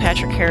Neil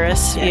Patrick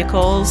Harris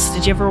vehicles.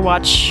 Did you ever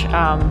watch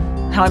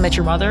How I Met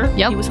Your Mother?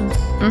 Yep. He was in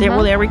there.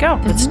 Well, there we go.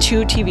 That's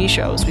 2 TV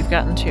shows. We've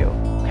gotten 2.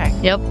 Okay.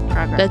 Yep.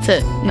 Progress. That's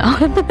it. No.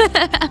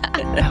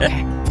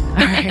 Okay. All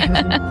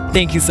right.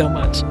 Thank you so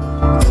much.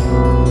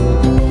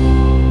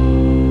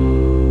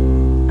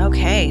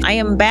 Okay. I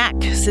am back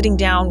sitting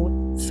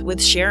down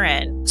with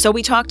Sharon. So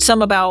we talked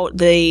some about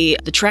the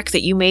trek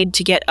that you made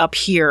to get up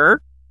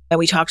here. And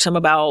we talked some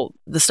about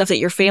the stuff that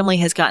your family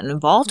has gotten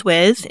involved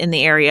with in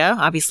the area,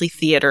 obviously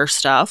theater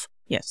stuff.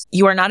 Yes.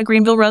 You are not a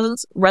Greenville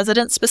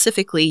resident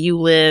specifically.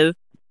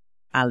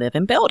 I live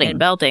in Belding. In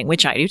Belding,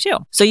 which I do too.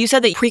 So you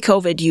said that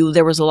pre-COVID,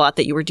 there was a lot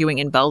that you were doing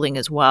in Belding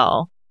as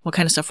well. What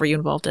kind of stuff were you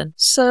involved in?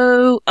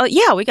 So,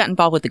 we got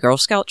involved with the Girl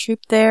Scout troop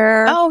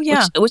there. Oh,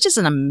 yeah. Which is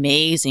an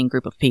amazing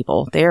group of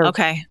people. They're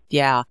okay.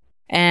 Yeah.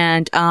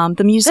 And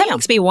the museum. That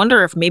makes me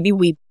wonder if maybe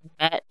we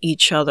met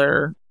each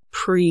other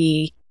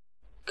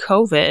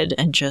pre-COVID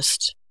and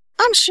just...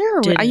 I'm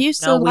sure. I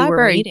used the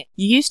library.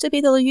 You used to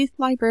be the youth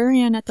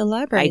librarian at the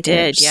library. I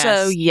did, yes.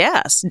 So,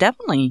 yes,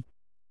 definitely.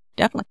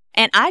 Definitely.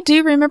 And I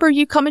do remember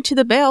you coming to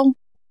the Bell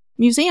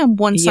Museum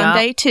one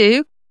Sunday,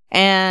 too.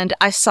 And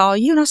I saw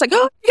you, and I was like,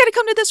 oh, you got to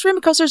come to this room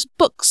because there's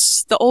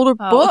books, the older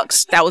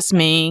books. That was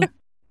me.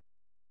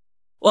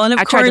 Well, and of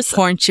I course, tried to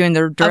point you in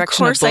the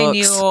direction of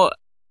books.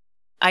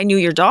 I knew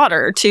your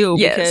daughter, too,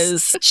 yes.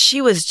 because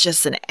she was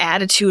just an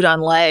attitude on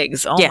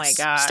legs. Oh, my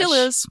gosh. Still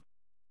is.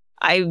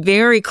 I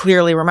very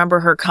clearly remember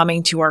her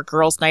coming to our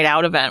girls' night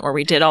out event where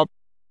we did all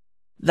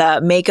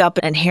the makeup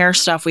and hair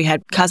stuff. We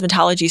had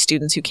cosmetology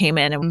students who came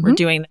in and were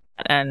doing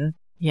that. And,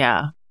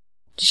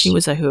 she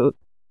was a hoot.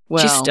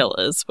 Well, she still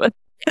is, but...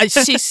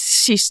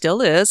 she still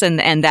is,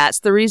 and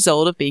that's the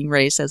result of being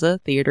raised as a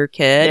theater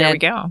kid. There we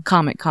go.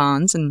 Comic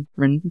cons and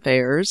Ren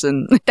fairs,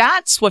 and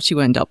that's what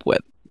you end up with.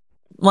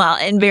 Well,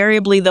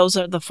 invariably, those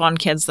are the fun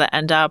kids that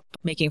end up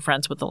making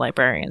friends with the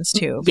librarians,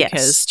 too.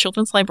 Because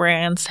children's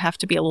librarians have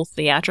to be a little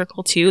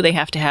theatrical, too. They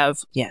have to have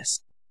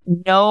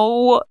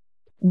no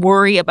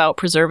worry about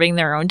preserving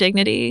their own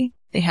dignity.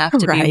 They have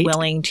to be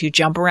willing to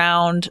jump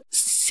around,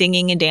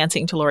 singing and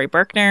dancing to Laurie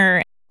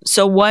Berkner.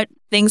 So what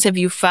things have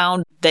you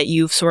found that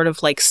you've sort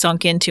of like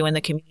sunk into in the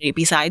community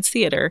besides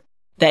theater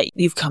that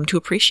you've come to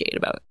appreciate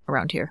about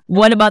around here?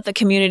 What about the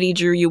community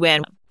drew you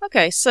in?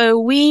 Okay, so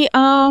we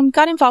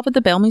got involved with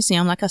the Bell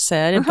Museum, like I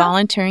said, and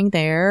volunteering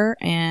there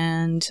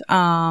and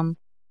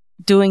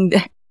doing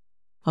the...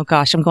 Oh,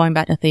 gosh, I'm going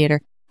back to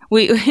theater.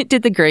 We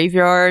did the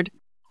graveyard.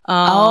 Which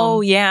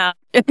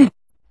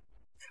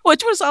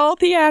was all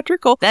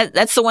theatrical.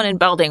 That's the one in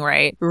Belding,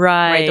 right?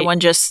 Right. The one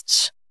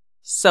just...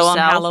 So on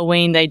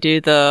Halloween, they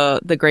do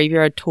the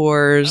graveyard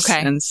tours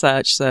and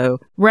such. So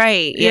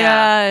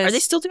yeah. Are they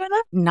still doing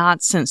that?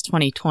 Not since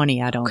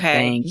 2020, I don't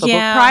think. But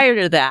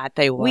prior to that,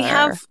 they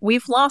were.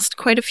 We've lost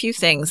quite a few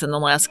things in the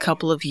last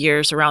couple of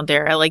years around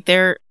there. Like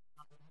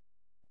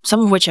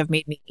some of which have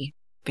made me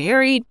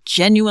very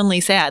genuinely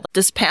sad.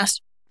 This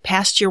past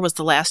year was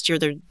the last year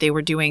they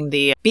were doing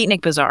the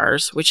Beatnik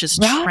Bazaars, which is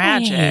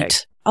tragic.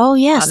 Oh,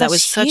 yes. That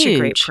was such a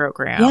great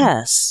program.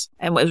 Yes.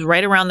 And it was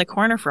right around the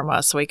corner from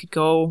us, so we could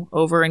go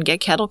over and get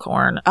kettle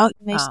corn. Oh,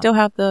 they still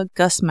have the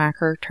Gus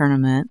Macker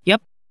tournament.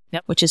 Yep.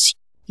 Which is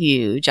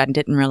huge. I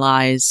didn't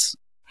realize.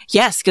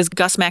 Yes, because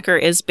Gus Macker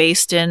is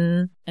based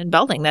in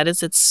Belding. That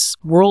is its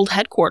world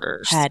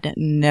headquarters. Had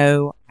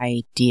no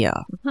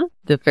idea.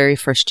 The very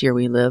first year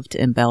we lived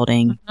in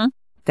Belding,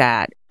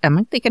 that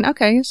I'm thinking,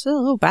 okay, it's a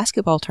little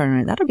basketball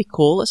tournament. That'll be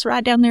cool. Let's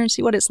ride down there and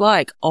see what it's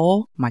like.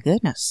 Oh, my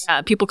goodness.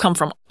 Yeah, people come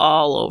from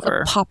all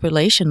over. The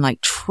population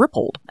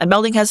tripled. And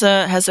Belding has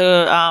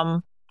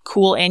a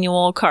cool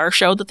annual car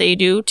show that they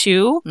do,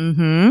 too.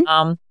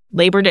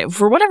 Labor Day.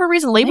 For whatever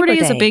reason, Labor Day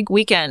is a big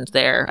weekend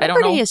there. I don't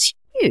know. Labor Day is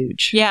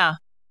huge. Yeah.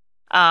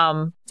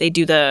 They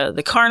do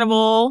the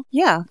carnival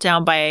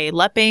down by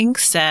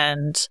Leppinks,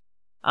 and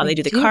they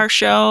do the car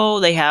show.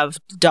 They have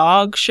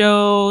dog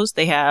shows.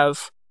 They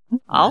have...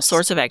 all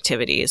sorts of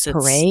activities.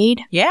 Parade?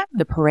 Yeah.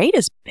 The parade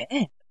is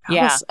big.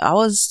 I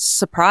was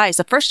surprised.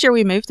 The first year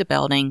we moved to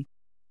Belding,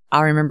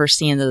 I remember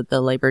seeing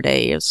the Labor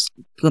Day.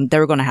 They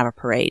were going to have a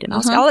parade. And I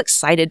was all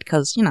excited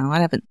because, I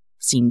haven't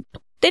seen...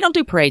 They don't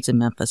do parades in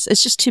Memphis.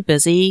 It's just too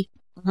busy.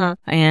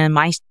 And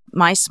my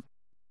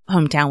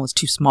hometown was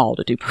too small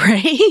to do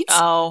parades.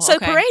 Oh, so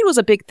parade was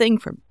a big thing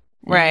for me.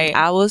 Right. And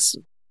I was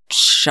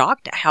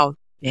shocked at how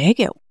big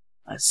it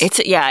was.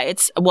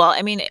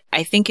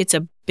 I think it's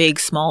a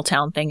big small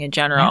town thing in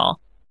general,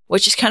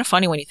 which is kind of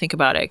funny when you think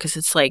about it, because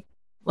it's like,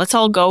 let's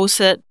all go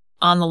sit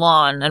on the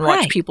lawn and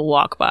watch people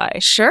walk by.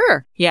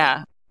 Sure.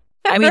 Yeah.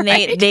 I mean,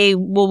 they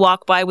will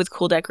walk by with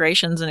cool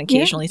decorations and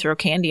occasionally throw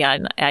candy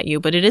at you,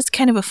 but it is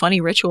kind of a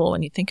funny ritual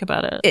when you think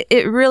about it.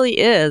 It really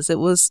is. It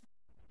was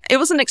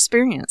an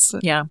experience.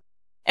 Yeah.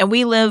 And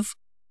we live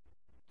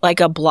like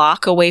a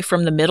block away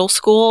from the middle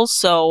school,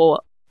 so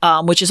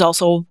which is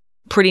also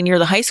pretty near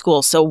the high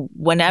school. So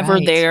whenever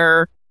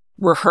they're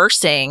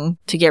rehearsing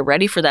to get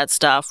ready for that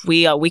stuff,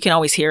 we can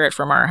always hear it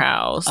from our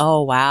house.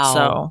 Oh, wow.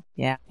 So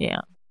yeah.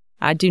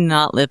 I do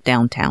not live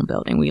downtown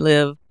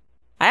Belding.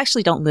 I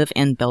actually don't live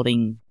in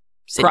Belding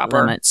city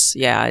limits.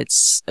 Yeah,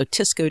 it's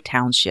Otisco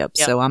Township.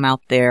 Yep. So I'm out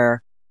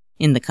there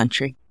in the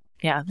country.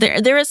 Yeah,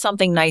 there is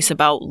something nice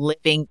about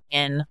living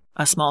in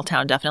a small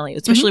town, definitely,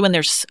 especially when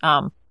there's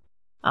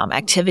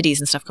activities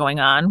and stuff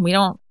going on. We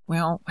don't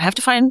have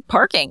to find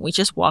parking. We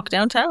just walk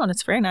downtown.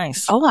 It's very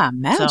nice. Oh, I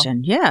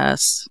imagine.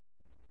 Yes.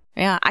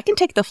 Yeah, I can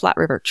take the Flat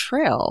River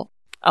Trail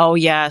Oh,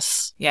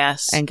 yes.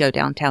 Yes. and go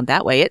downtown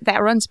that way.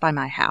 That runs by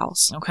my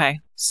house. Okay.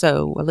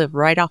 So I live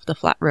right off the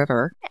Flat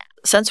River.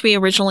 Since we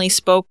originally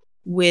spoke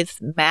with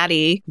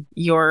Maddi,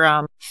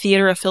 your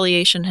theater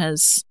affiliation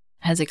has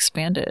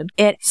expanded.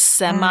 It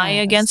Semi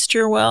has. against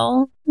your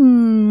will?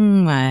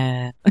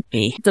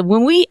 Maybe. So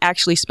when we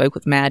actually spoke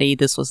with Maddi,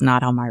 this was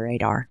not on my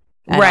radar.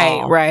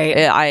 Right, right.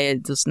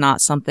 It was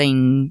not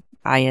something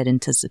I had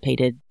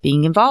anticipated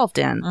being involved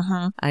in.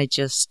 I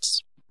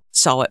just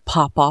saw it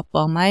pop up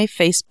on my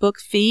Facebook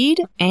feed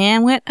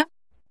and went, oh,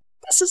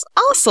 this is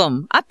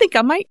awesome. I think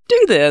I might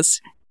do this.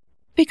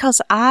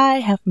 Because I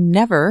have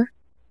never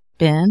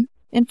been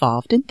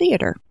involved in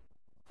theater.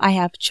 I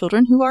have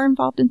children who are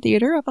involved in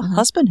theater. I have a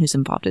husband who's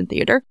involved in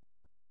theater.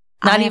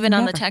 Not even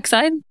on the tech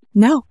side?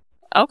 No.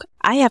 Okay.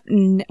 I have,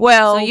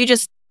 so you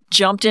just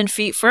jumped in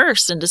feet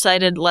first and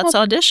decided, let's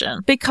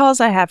audition.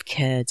 Because I have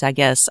kids, I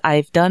guess.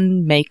 I've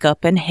done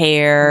makeup and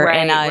hair. Right,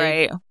 and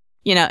right.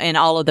 You know, and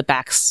all of the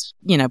backs,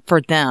 you know,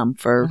 for them,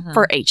 for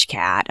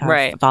HCAT.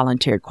 I've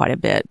volunteered quite a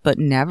bit, but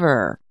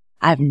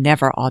I've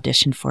never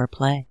auditioned for a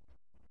play.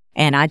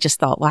 And I just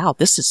thought, wow,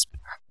 this is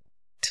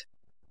perfect.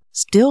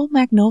 Still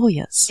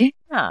Magnolias.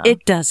 Yeah.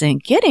 It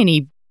doesn't get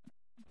any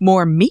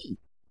more me.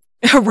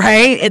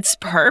 Right? It's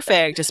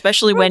perfect,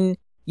 especially when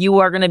you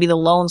are going to be the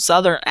lone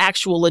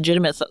actual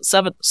legitimate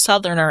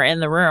Southerner in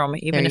the room,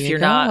 even if you're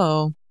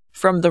not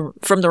from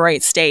the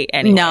right state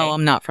anyway. No,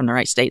 I'm not from the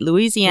right state.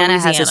 Louisiana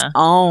has its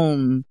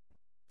own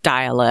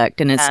dialect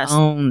and its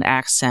own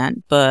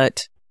accent,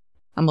 but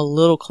I'm a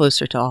little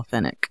closer to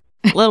authentic.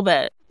 A little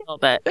bit.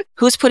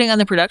 Who's putting on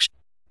the production?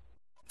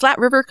 Flat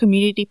River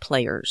Community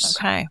Players.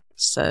 Okay.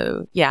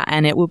 So, yeah,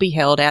 and it will be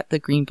held at the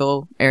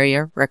Greenville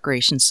Area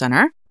Recreation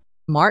Center,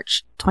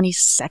 March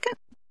 22nd.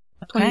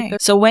 Okay.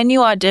 So when you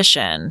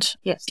auditioned,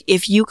 yes,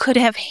 if you could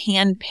have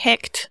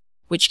handpicked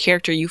which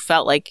character you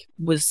felt like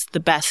was the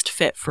best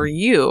fit for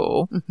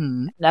you,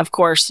 and of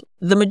course,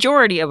 the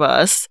majority of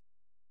us,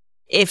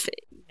 if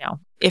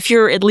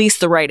you're at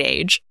least the right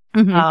age,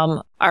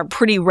 are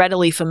pretty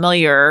readily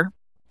familiar,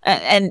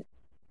 and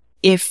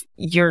if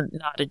you're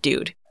not a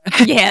dude.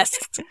 Yes.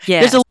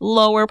 There's a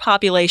lower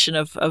population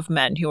of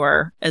men who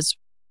are as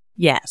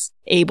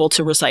able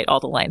to recite all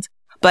the lines.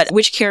 But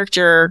which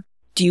character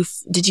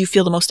did you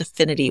feel the most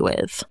affinity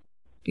with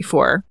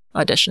before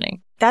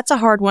auditioning? That's a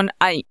hard one.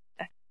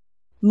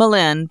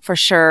 MacLaine, for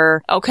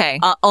sure. Okay.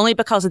 Only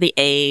because of the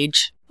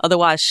age.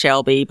 Otherwise,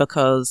 Shelby,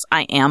 because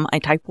I am a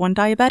type 1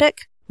 diabetic.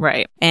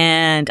 Right.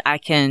 And I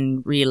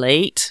can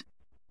relate.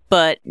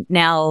 But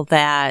now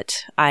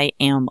that I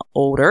am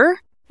older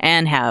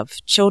and have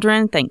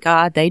children, thank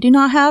God they do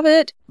not have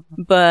it.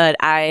 But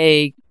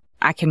I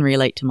can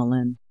relate to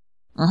MacLaine.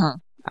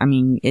 I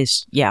mean,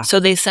 So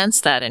they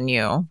sensed that in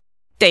you.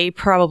 They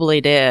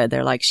probably did.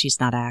 They're like, she's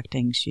not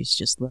acting. She's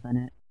just living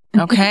it.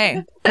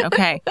 Okay.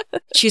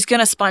 She's going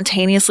to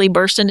spontaneously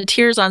burst into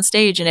tears on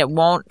stage and it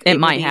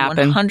might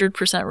happen.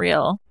 100%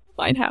 real.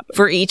 Might happen.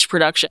 For each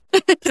production.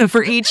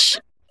 For each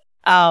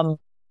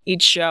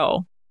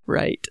show.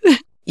 Right.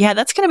 Yeah,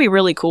 that's going to be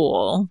really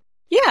cool.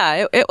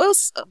 Yeah, it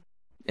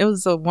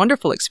was a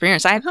wonderful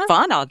experience. I had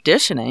fun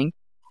auditioning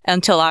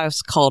until I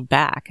was called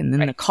back. And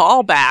then the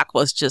callback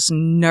was just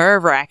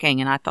nerve-wracking.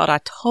 And I thought I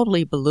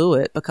totally blew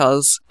it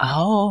because...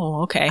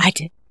 Oh, okay. I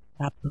did.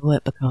 I blew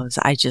it because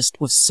I just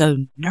was so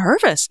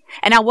nervous.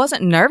 And I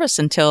wasn't nervous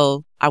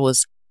until I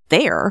was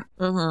there.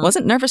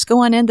 Wasn't nervous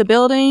going in the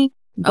building.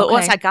 But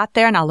once I got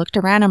there and I looked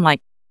around, I'm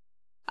like,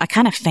 I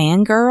kind of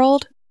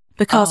fangirled.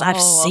 Because I've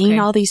seen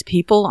all these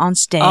people on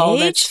stage. Oh,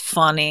 that's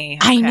funny.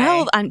 I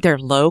know. They're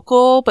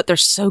local, but they're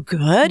so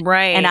good.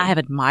 Right. And I have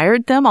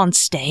admired them on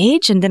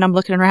stage. And then I'm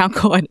looking around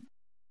going,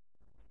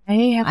 I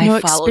have no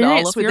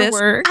experience with this.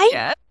 Work.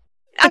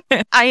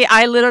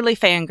 I literally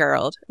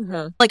fangirled.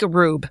 Like a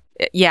rube.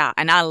 Yeah.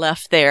 And I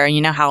left there. You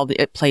know how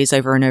it plays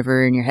over and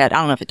over in your head. I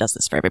don't know if it does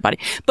this for everybody.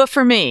 But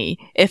for me,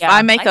 if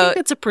I think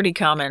it's a pretty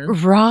common.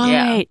 Right.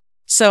 Yeah.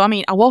 So, I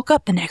mean, I woke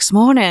up the next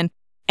morning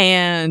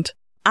and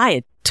I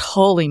had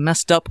totally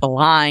messed up a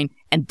line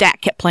and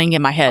that kept playing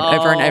in my head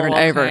over and over and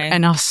over.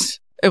 And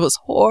it was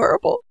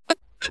horrible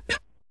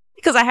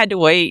because I had to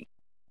wait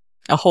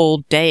a whole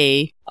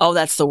day. Oh,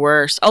 that's the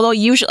worst. Although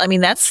usually, I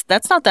mean, that's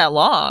not that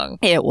long.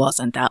 It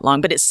wasn't that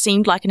long, but it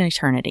seemed like an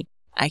eternity.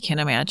 I can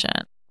imagine.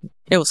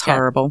 It was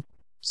horrible.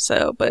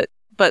 So, but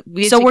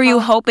were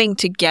you hoping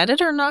to get it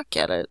or not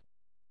get it?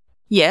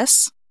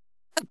 Yes.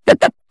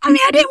 I mean,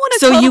 I didn't want to.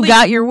 So you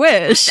got your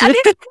wish. I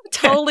didn't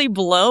totally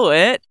blow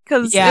it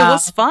because it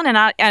was fun,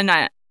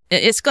 and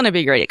it's going to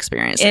be a great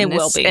experience. It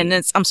will be, and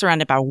I'm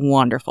surrounded by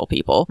wonderful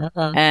people.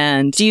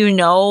 And do you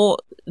know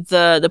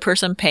the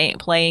person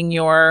playing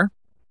your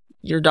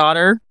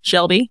daughter,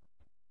 Shelby?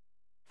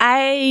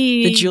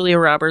 The Julia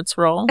Roberts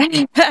role.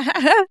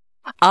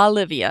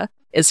 Olivia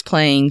is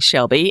playing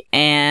Shelby,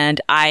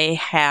 and I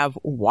have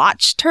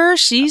watched her.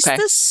 She's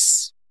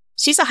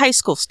a high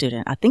school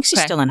student. I think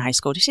she's still in high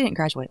school. She didn't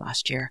graduate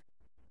last year.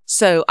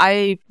 So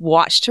I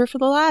watched her for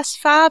the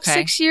last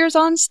 5-6 years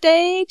on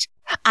stage.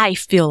 I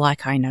feel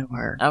like I know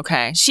her.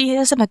 Okay. She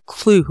doesn't have a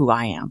clue who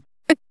I am.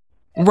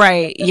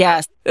 Right.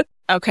 Yes.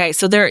 Okay.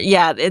 So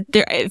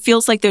it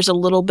feels like there's a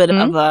little bit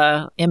of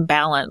a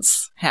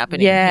imbalance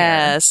happening.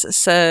 Yes. Here.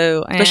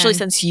 So, especially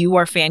since you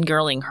are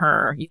fangirling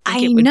her, you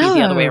think it would be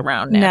the other way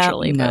around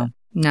naturally.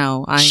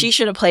 No. She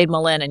should have played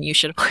MacLaine and you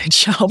should have played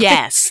Shelby.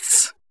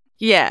 Yes.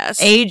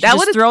 Age.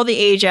 Just throw the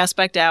age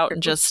aspect out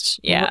and just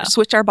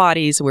switch our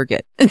bodies. We're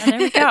good. And there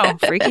we go.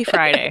 Freaky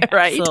Friday.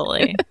 Right.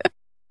 Absolutely.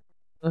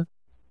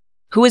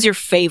 Who is your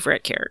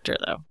favorite character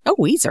though? Oh,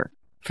 Weezer.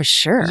 For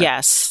sure.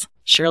 Yes.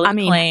 Shirley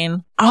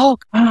MacLaine. Oh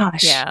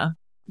gosh. Yeah.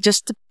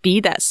 Just to be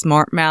that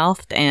smart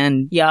mouthed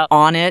and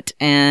on it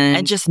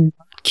and just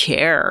not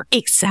care.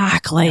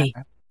 Exactly.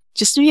 Yeah.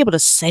 Just to be able to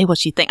say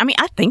what you think. I mean,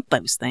 I think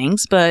those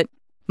things, but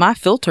my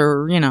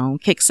filter,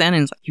 kicks in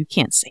and it's like, you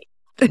can't say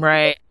it.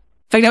 Right.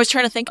 In fact, I was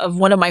trying to think of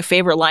one of my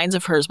favorite lines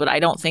of hers, but I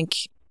don't think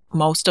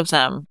most of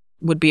them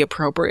would be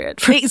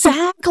appropriate.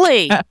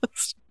 Exactly.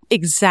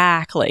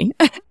 Exactly.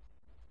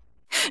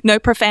 No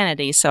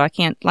profanity, so I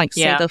can't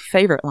say the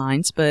favorite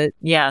lines, but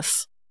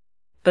yes,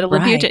 but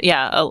Olivia did,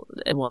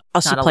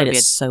 also played it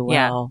so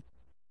well.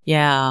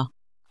 Yeah.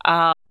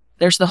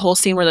 There's the whole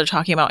scene where they're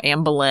talking about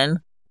Anne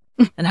Boleyn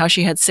and how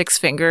she had 6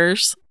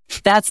 fingers.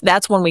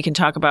 That's one we can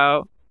talk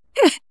about.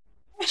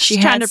 She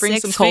had to bring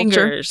 6 some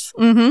fingers.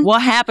 Mm-hmm.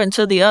 What happened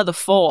to the other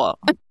 4?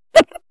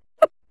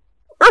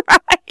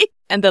 Right.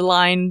 And the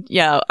line,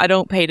 I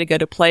don't pay to go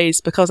to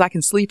plays because I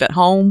can sleep at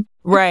home.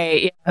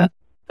 Right.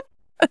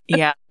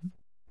 Yeah.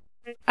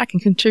 I can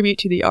contribute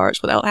to the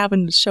arts without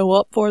having to show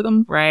up for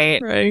them. Right.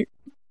 Right.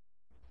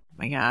 Oh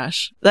my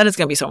gosh. That is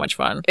going to be so much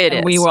fun. It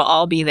is. We will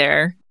all be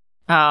there,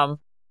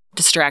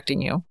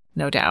 distracting you,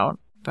 no doubt.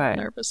 But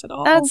nervous at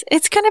all.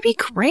 It's going to be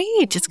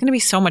great. It's going to be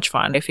so much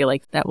fun. I feel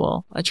like that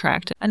will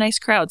attract a nice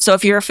crowd. So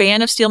if you're a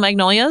fan of Steel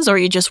Magnolias or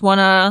you just want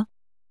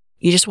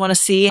to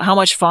see how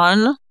much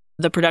fun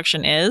the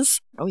production is.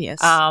 Oh, yes.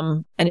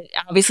 And it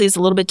obviously is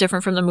a little bit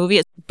different from the movie.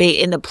 It's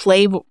in the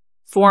play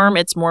form.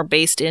 It's more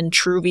based in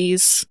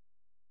Truby's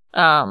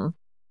in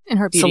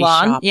her beauty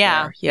salon. shop.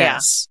 Yeah. There.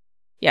 Yes.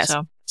 Yes.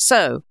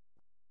 So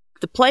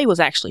the play was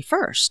actually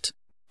first.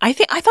 I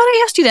thought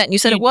I asked you that and you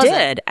said it wasn't. You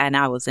did, and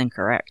I was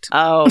incorrect.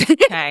 Oh,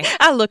 okay.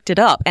 I looked it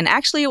up, and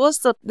actually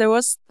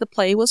the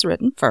play was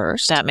written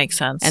first. That makes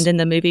sense. And then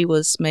the movie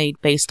was made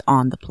based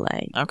on the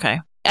play. Okay.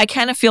 I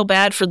kind of feel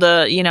bad for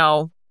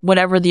the,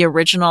 whatever the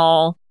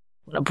original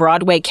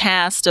Broadway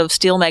cast of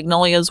Steel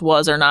Magnolias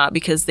was or not,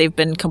 because they've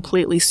been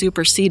completely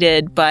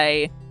superseded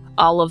by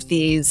all of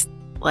these,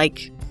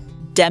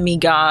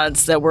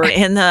 demigods that were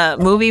in the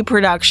movie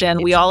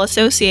production. We all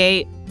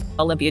associate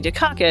Olympia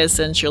Dukakis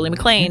and Shirley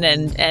MacLaine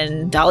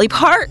and Dolly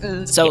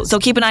Parton. So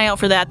keep an eye out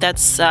for that.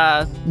 That's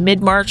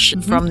mid-March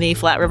from the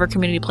Flat River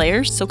Community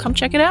Players. So come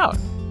check it out.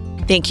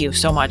 Thank you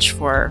so much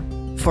for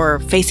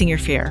facing your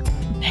fear,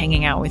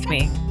 hanging out with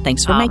me.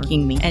 Thanks for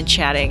making me. And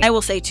chatting. I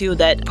will say, too,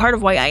 that part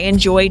of why I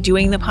enjoy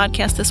doing the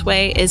podcast this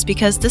way is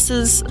because this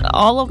is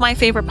all of my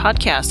favorite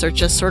podcasts are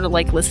just sort of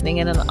like listening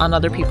in on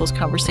other people's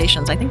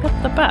conversations. I think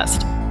that's the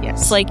best.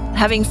 Yes. It's like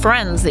having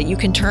friends that you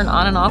can turn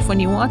on and off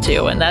when you want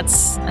to. And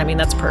that's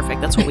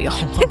perfect. That's what we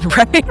all want.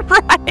 Right.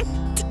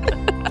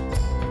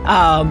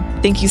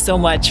 Thank you so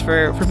much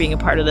for being a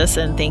part of this.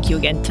 And thank you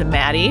again to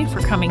Maddi for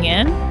coming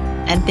in.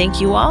 And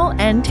thank you all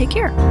and take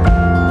care.